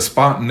the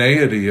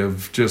spontaneity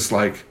of just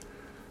like,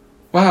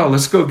 wow,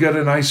 let's go get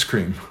an ice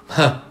cream.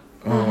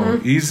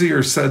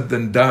 Easier said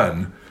than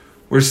done.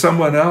 Where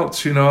someone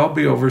else, I'll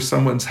be over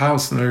someone's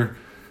house and they're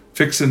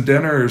fixing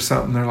dinner or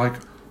something. They're like,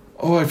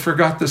 oh, I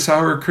forgot the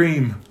sour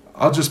cream.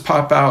 I'll just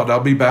pop out. I'll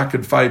be back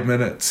in 5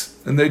 minutes.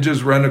 And they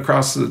just run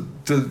across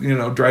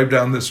drive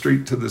down the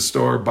street to the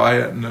store, buy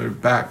it, and they're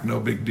back. No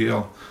big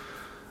deal.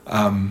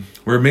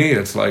 Where me,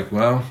 it's like,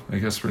 well, I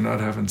guess we're not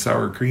having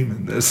sour cream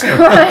in this.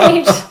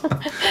 Right.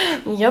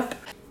 Yep.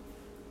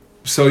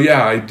 So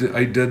yeah, I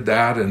did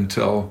that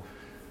until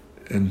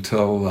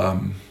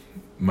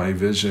my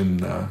vision.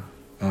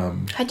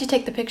 How'd you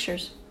take the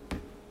pictures?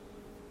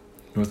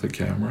 With a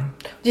camera.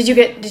 Did you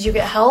get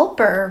help,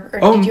 or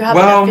did you have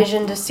enough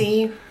vision to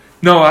see?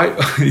 No,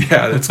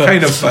 yeah, that's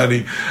kind of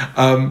funny.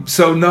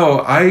 So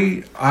no,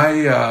 I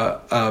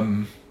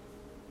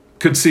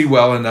could see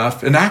well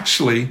enough, and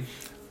actually,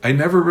 I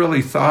never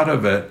really thought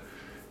of it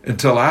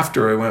until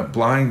after I went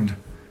blind,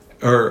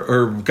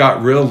 or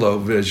got real low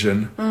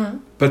vision. Mm-hmm.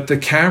 But the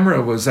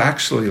camera was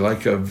actually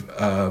like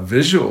a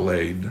visual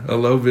aid, a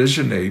low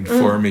vision aid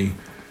for me,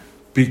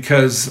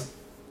 because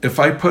if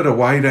I put a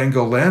wide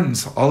angle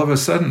lens, all of a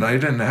sudden I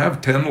didn't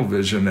have tunnel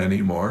vision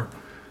anymore.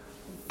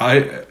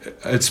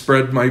 It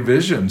spread my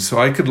vision, so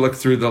I could look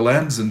through the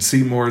lens and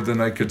see more than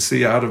I could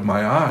see out of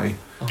my eye.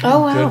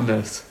 Oh wow!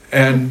 Goodness.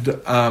 And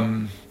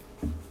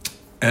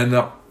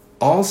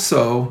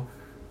also,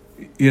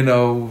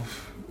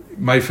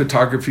 my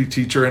photography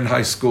teacher in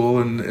high school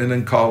and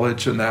in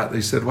college and that,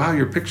 they said, wow,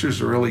 your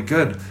pictures are really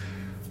good.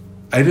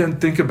 I didn't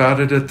think about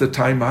it at the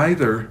time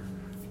either,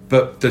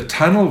 but the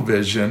tunnel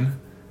vision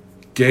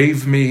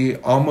gave me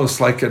almost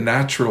like a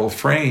natural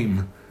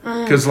frame.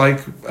 Because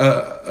like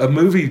a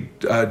movie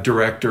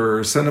director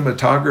or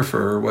cinematographer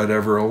or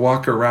whatever will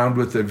walk around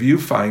with a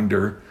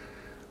viewfinder,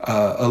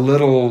 a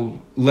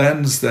little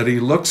lens that he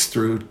looks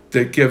through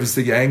that gives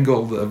the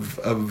angle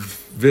of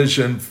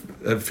vision,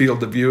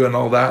 field of view and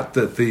all that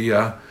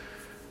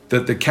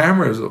the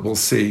cameras will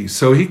see.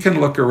 So he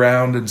can look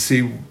around and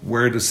see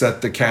where to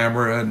set the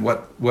camera and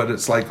what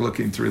it's like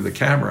looking through the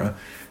camera.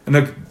 And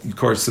of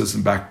course, this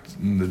is back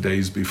in the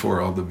days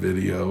before all the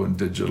video and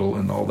digital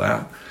and all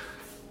that.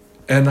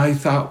 And I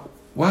thought,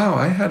 wow,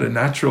 I had a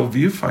natural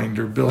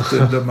viewfinder built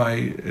into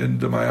my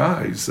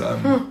eyes.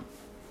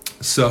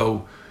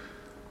 So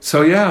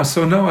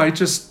no, I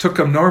just took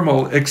them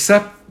normal,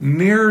 except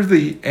near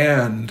the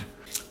end,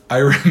 I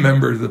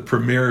remember the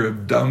premiere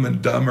of Dumb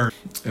and Dumber.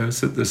 It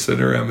was at the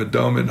Cinerama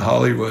Dome in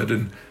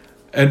Hollywood,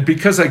 and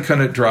because I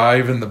couldn't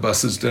drive and the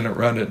buses didn't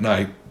run at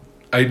night,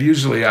 I'd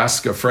usually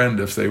ask a friend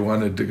if they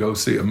wanted to go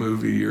see a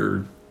movie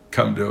or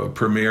come to a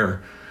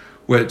premiere,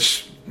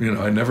 which,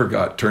 I never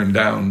got turned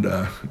down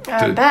to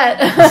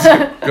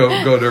bet.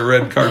 go to a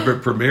red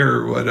carpet premiere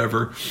or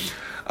whatever.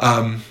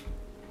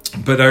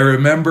 But I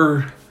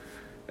remember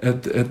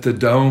at the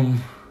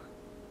Dome,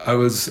 I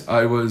was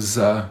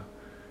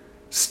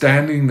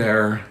standing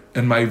there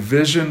and my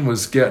vision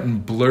was getting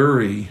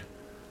blurry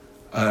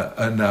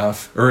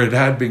enough, or it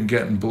had been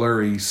getting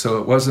blurry, so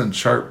it wasn't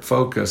sharp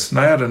focus. And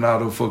I had an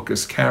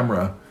autofocus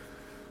camera,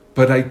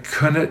 but I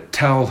couldn't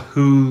tell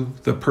who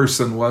the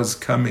person was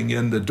coming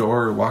in the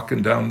door or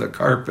walking down the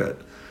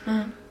carpet.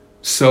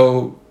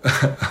 So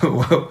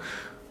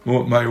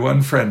well, my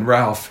one friend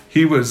Ralph,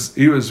 he was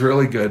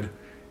really good.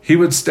 He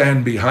would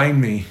stand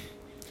behind me,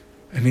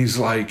 and he's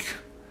like,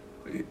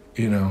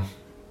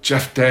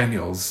 Jeff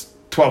Daniels,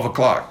 12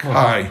 o'clock,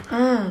 hi.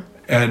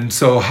 And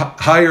so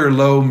high or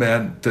low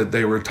meant that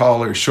they were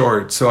tall or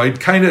short. So I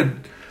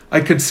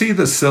could see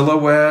the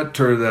silhouette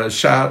or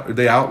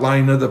the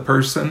outline of the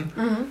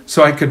person.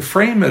 So I could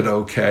frame it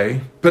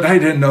okay, but I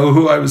didn't know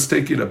who I was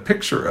taking a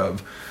picture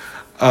of.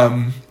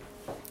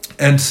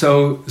 And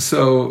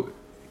so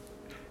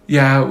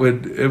yeah, it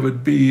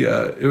would be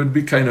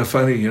kind of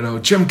funny,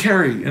 Jim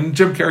Carrey, and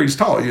Jim Carrey's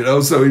tall,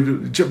 so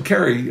Jim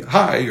Carrey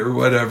high or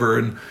whatever,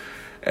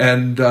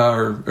 and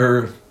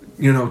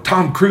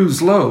Tom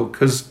Cruise low,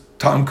 because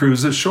Tom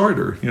Cruise is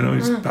shorter,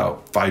 he's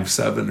about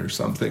 5'7" or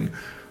something,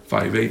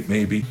 5'8"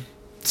 maybe.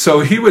 So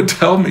he would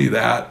tell me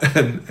that,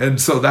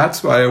 and so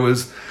that's why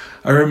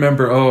I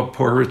remember,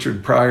 poor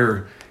Richard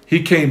Pryor,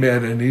 he came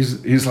in and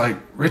he's like,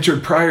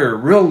 Richard Pryor,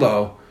 real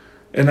low,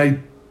 and I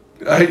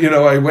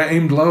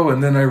aimed low,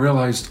 and then I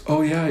realized,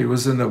 he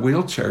was in a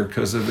wheelchair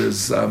because of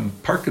his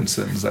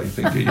Parkinson's, I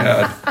think he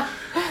had.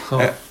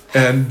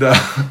 And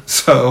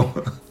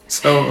so,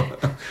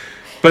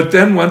 but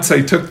then once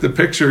I took the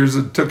pictures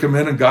and took him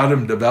in and got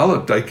him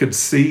developed, I could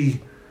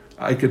see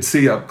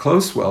up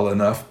close well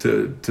enough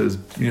to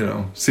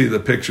see the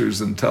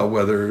pictures and tell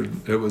whether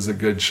it was a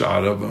good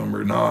shot of him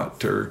or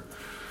not, or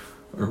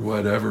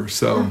whatever.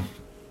 So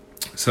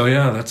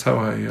yeah, that's how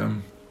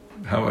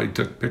I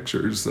took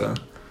pictures.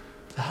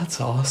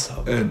 That's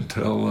awesome.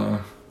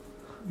 Until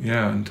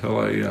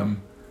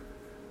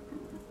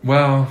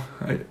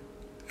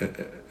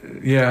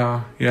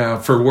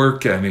for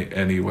work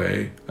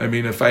anyway. I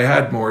mean, if I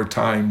had more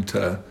time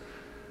to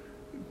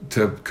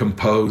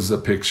compose a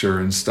picture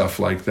and stuff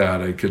like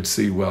that, I could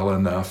see well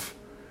enough.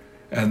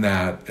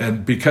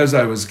 And because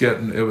it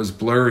was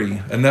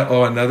blurry. And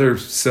another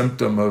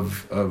symptom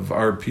of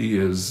RP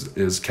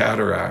is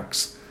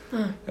cataracts.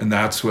 And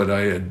that's what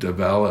I had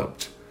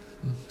developed.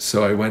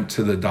 So I went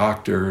to the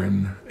doctor,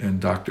 and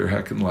Dr.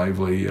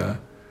 Heckenlively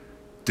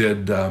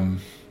did. Did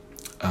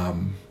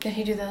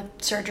he do the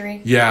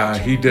surgery? Yeah,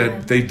 he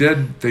did. They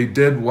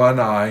did one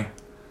eye,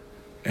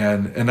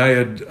 and I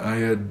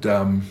had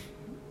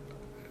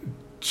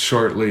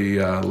shortly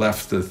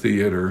left the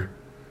theater.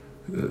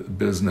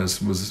 Business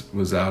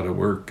was out of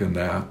work and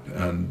that,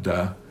 and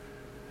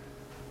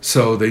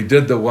so they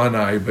did the one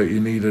eye, but you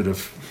needed a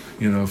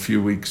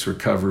few weeks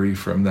recovery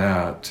from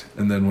that.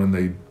 And then when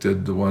they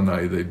did the one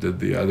eye, they did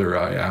the other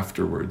eye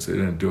afterwards. They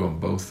didn't do them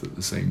both at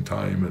the same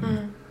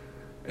time,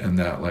 and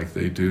that like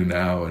they do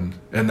now. And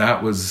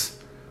that was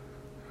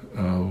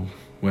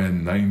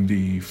when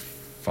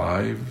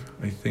 95,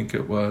 I think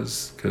it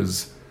was,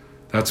 because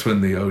that's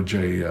when the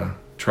OJ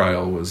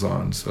trial was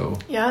on. So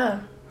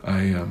yeah,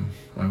 I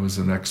was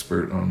an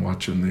expert on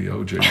watching the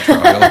OJ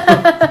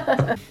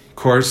trial. Of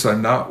course,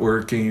 I'm not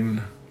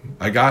working.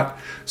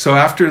 So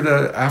after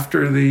the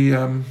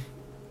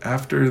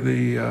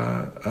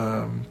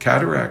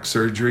cataract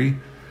surgery,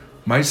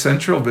 my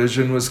central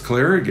vision was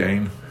clear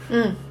again.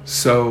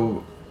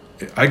 So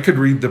I could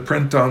read the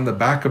print on the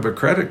back of a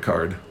credit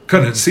card.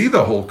 Couldn't see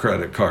the whole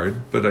credit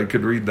card, but I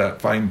could read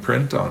that fine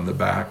print on the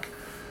back.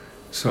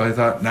 So I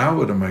thought, now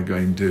what am I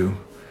going to do?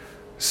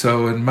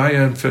 So in my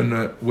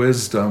infinite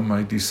wisdom,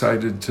 I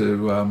decided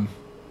to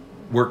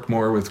work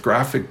more with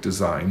graphic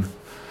design.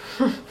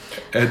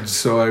 And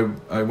so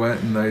I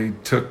went and I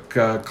took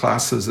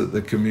classes at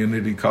the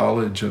community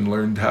college and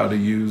learned how to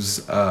use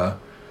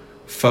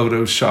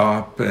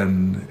Photoshop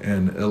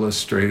and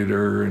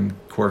Illustrator and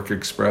Quark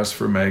Express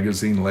for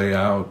magazine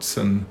layouts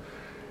and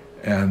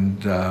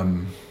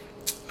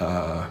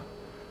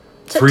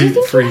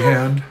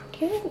freehand.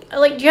 Do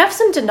you have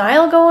some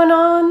denial going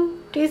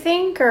on? Do you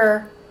think,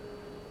 or?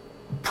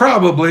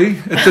 Probably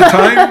at the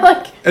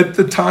time. At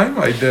the time,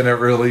 I didn't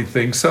really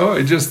think so.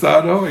 I just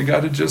thought, I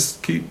got to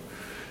just keep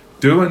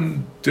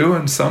doing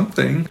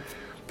something.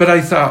 But I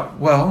thought,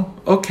 well,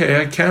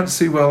 okay, I can't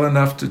see well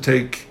enough to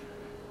take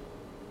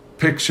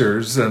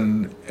pictures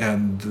and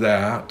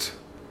that,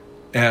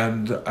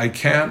 and I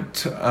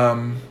can't.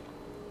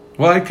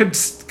 I could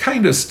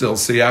kind of still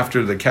see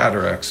after the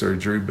cataract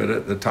surgery, but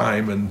at the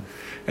time,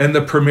 and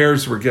the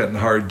premieres were getting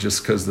hard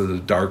just because of the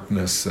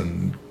darkness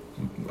and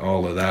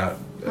all of that.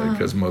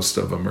 Because most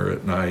of them are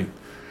at night,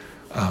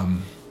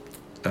 and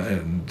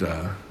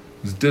the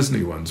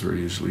Disney ones were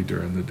usually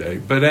during the day.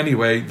 But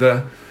anyway,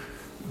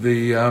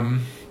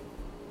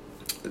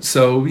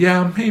 so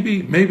yeah,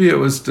 maybe it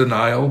was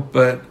denial,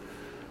 but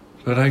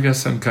I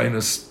guess I'm kind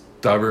of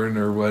stubborn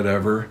or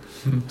whatever.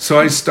 So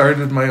I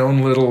started my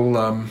own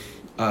little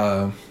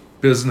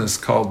business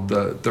called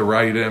the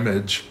Right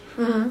Image,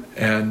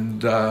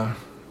 and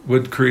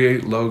would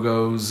create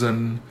logos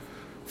and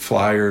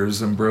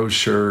flyers and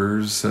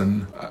brochures,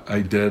 and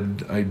I did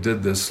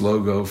this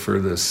logo for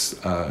this.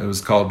 It was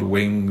called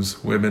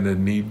Wings, Women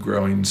in Need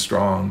Growing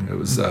Strong. It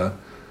was a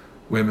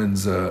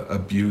women's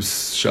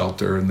abuse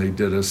shelter, and they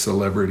did a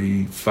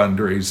celebrity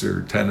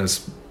fundraiser,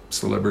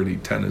 celebrity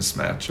tennis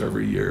match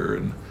every year,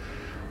 and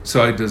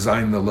so I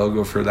designed the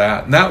logo for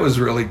that, and that was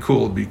really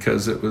cool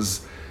because it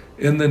was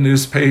in the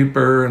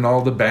newspaper, and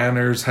all the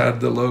banners had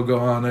the logo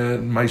on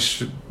it, and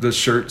the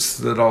shirts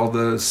that all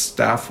the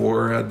staff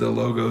wore had the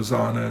logos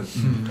on it.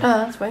 And,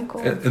 that's way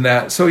cool. and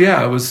that, so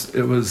yeah, it was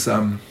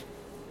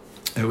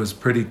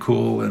pretty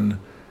cool, and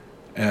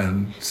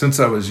since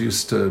I was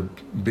used to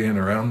being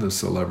around the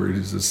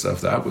celebrities and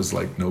stuff, that was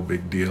like no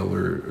big deal,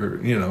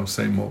 or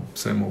same old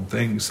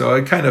thing. So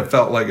I kind of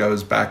felt like I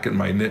was back in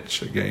my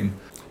niche again.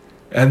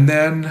 And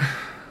then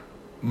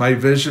my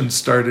vision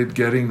started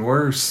getting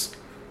worse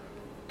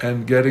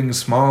and getting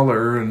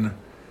smaller, and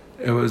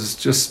it was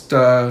just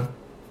a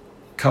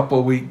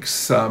couple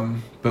weeks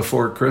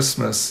before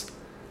Christmas.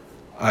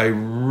 I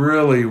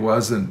really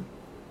wasn't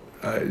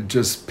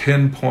just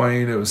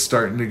pinpoint. It was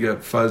starting to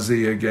get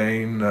fuzzy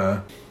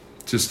again.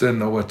 Just didn't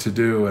know what to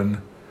do,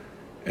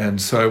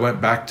 and so I went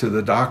back to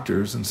the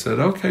doctors and said,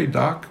 "Okay,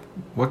 doc,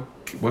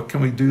 what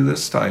can we do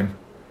this time?"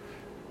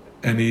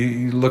 And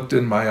he looked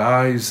in my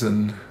eyes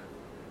and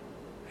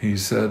he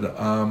said,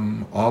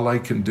 "All I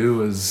can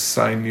do is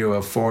sign you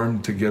a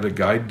form to get a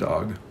guide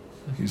dog."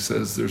 He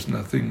says, "There's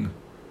nothing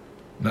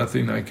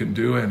I can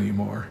do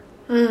anymore."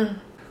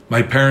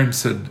 My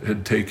parents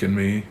had taken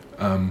me,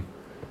 and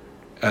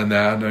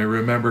I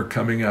remember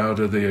coming out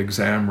of the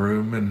exam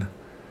room,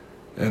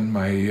 and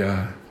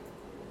my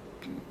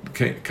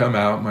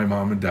my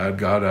mom and dad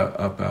got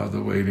up out of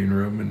the waiting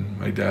room, and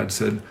my dad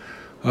said,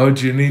 "Oh,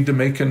 do you need to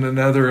make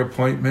another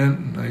appointment?"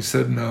 And I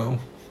said no.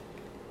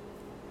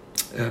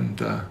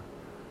 And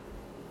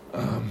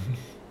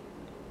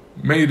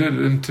made it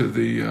into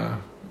the, you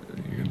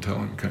can tell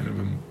I'm kind of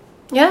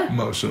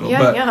emotional,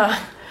 but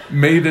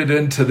made it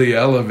into the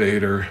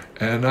elevator,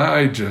 and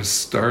I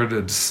just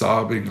started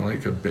sobbing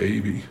like a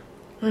baby.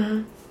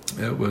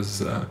 Mm-hmm. It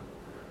was,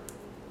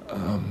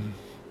 and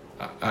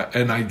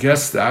I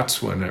guess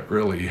that's when it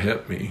really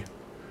hit me,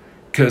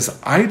 because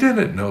I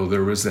didn't know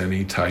there was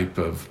any type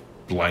of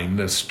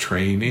blindness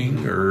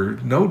training, or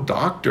no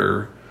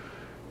doctor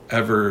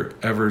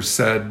ever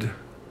said,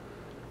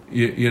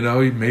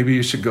 maybe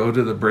you should go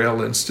to the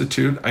Braille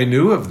Institute. I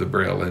knew of the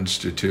Braille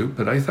Institute,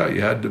 but I thought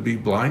you had to be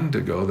blind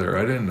to go there.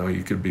 I didn't know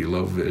you could be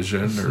low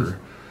vision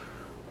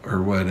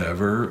or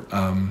whatever.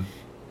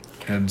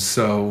 And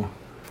so,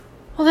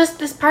 well,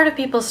 this part of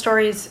people's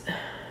stories,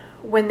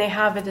 when they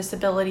have a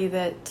disability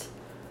that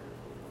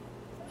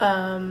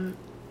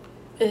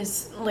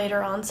is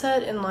later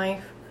onset in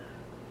life,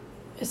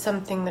 is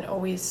something that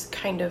always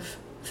kind of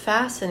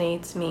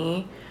fascinates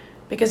me,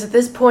 because at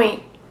this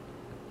point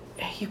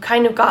you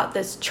kind of got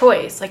this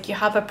choice. Like, you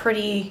have a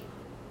pretty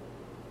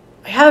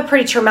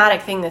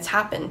traumatic thing that's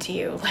happened to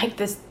you, like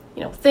this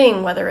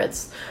thing, whether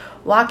it's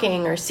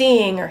walking or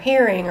seeing or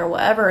hearing or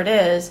whatever it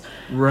is,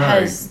 right,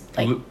 has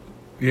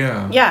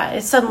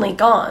it's suddenly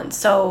gone.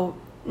 So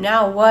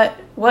now what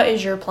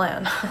is your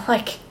plan?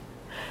 Like,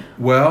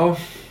 well,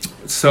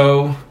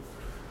 so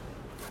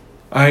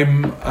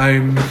I'm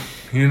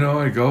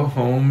I go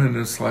home, and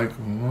it's like,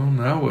 well,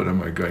 now what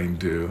am I going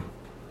to do?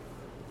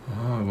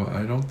 Oh, well,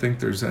 I don't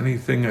think there's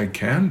anything I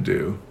can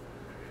do.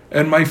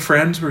 And my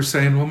friends were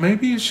saying, well,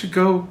 maybe you should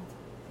go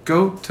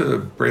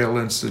to Braille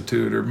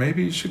Institute, or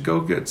maybe you should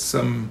go get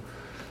some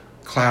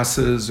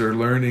classes or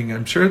learning.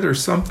 I'm sure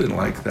there's something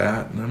like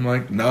that. And I'm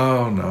like,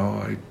 no,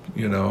 I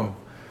didn't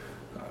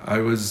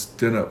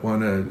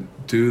want to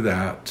do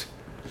that.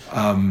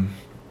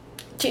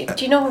 Do you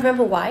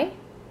remember why?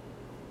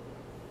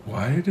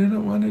 Why I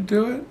didn't want to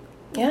do it?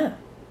 Yeah.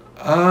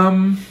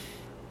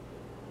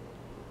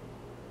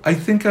 I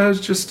think I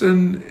was just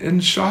in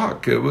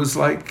shock. It was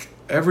like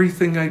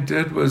everything I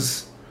did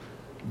was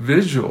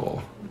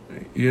visual.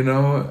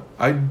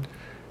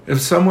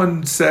 If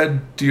someone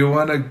said, "Do you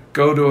want to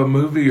go to a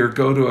movie or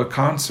go to a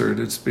concert?"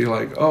 It's be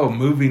like, "Oh,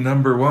 movie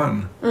number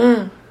one."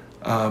 Do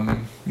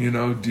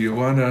you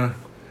want to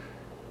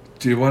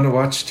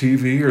watch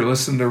TV or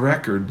listen to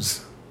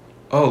records?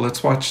 Oh,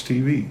 let's watch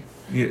TV.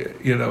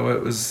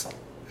 It was,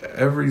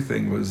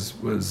 everything was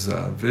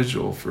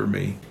visual for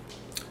me.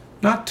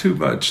 Not too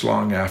much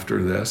long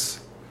after this,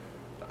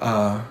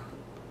 I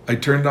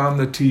turned on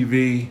the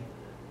TV,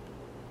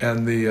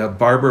 and the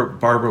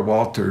Barbara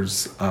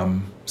Walters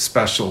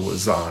special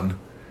was on,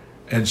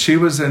 and she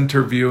was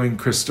interviewing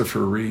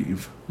Christopher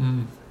Reeve.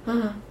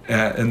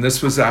 And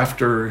this was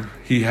after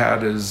he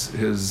had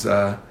his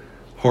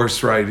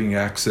horse riding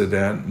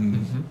accident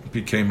and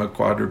became a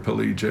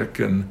quadriplegic,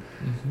 and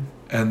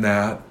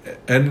that,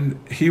 and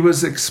he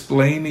was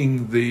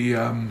explaining the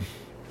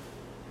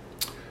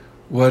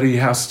what he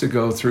has to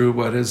go through,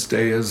 what his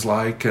day is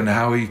like, and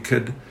how he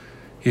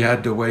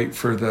had to wait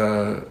for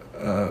the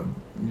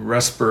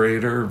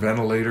respirator,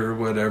 ventilator,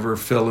 whatever,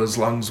 fill his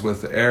lungs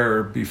with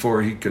air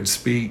before he could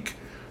speak.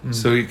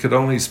 So he could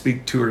only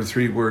speak 2 or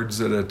 3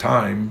 words at a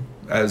time,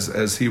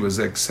 as he was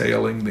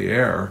exhaling the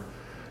air,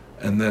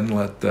 and then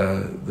let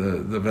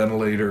the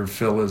ventilator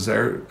fill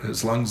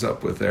his lungs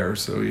up with air,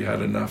 so he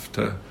had enough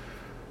to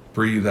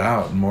breathe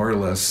out and more or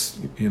less,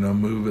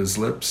 move his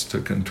lips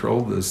to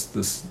control the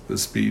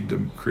speed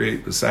to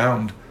create the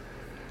sound.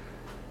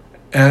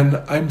 And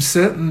I'm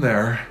sitting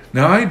there.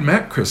 Now, I'd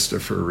met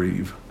Christopher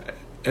Reeve,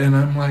 and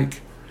I'm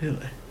like,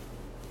 Really?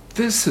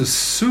 this is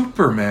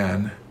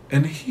Superman,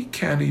 and he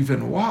can't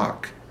even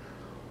walk.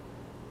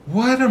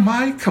 What am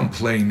I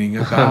complaining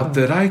about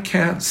that I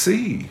can't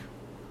see?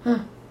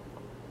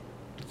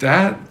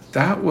 That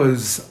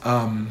was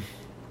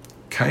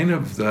kind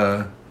of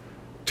the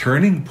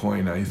turning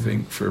point, I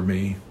think, for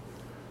me.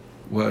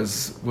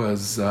 Was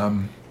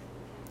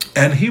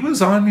and he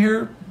was on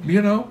here,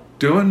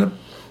 doing the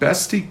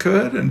best he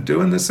could and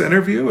doing this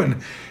interview,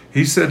 and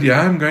he said,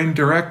 "Yeah, I'm going to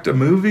direct a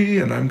movie,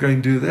 and I'm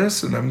going to do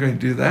this, and I'm going to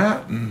do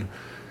that," and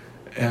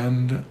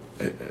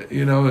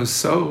it was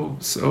so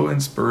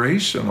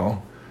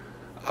inspirational.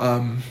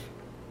 And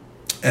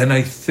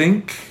I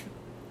think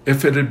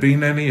if it had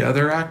been any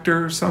other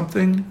actor or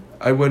something,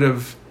 I would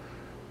have.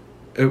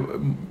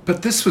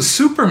 But this was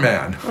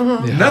Superman.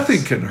 Yes.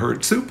 Nothing can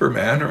hurt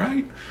Superman,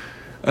 right?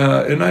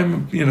 And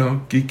I'm,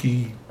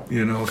 geeky,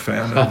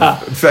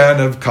 fan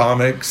of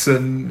comics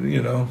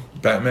and,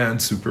 Batman,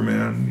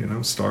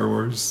 Superman, Star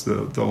Wars,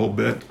 the whole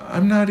bit.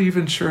 I'm not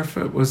even sure if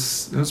it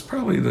was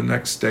probably the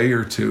next day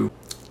or two.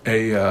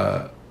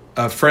 A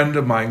friend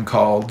of mine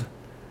called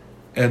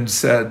and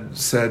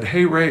said,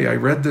 "Hey, Ray, I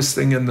read this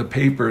thing in the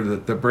paper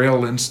that the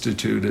Braille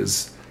Institute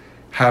is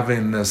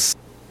having this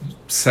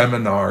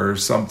seminar or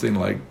something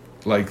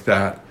like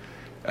that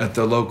at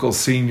the local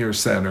senior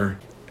center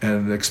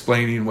and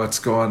explaining what's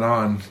going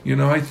on.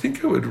 I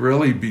think it would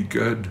really be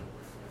good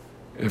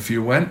if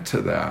you went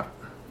to that."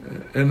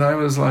 And I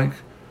was like,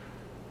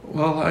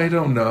 "Well, I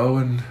don't know."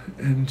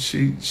 And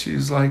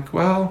she's like,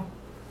 "Well,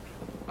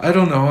 I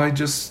don't know. I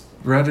just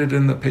read it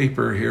in the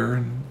paper here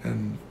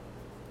and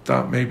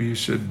thought maybe you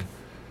should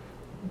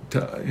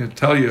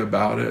tell you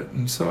about it."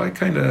 And so I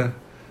kind of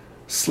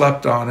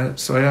slept on it.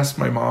 So I asked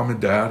my mom and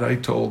dad. I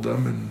told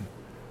them, and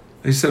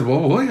they said,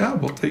 well, yeah,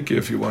 we'll take you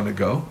if you want to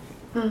go.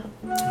 I'm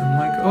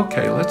like,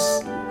 okay,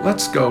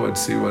 let's go and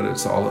see what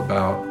it's all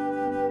about.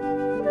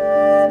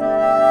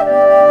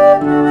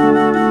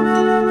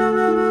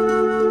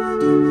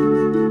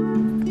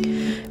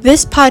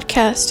 This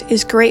podcast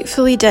is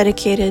gratefully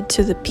dedicated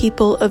to the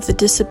people of the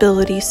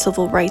disability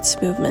civil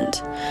rights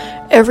movement.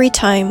 Every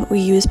time we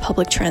use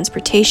public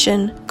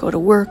transportation, go to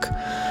work,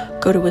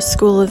 go to a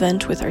school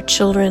event with our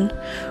children,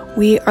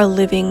 we are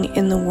living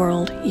in the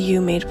world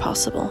you made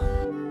possible.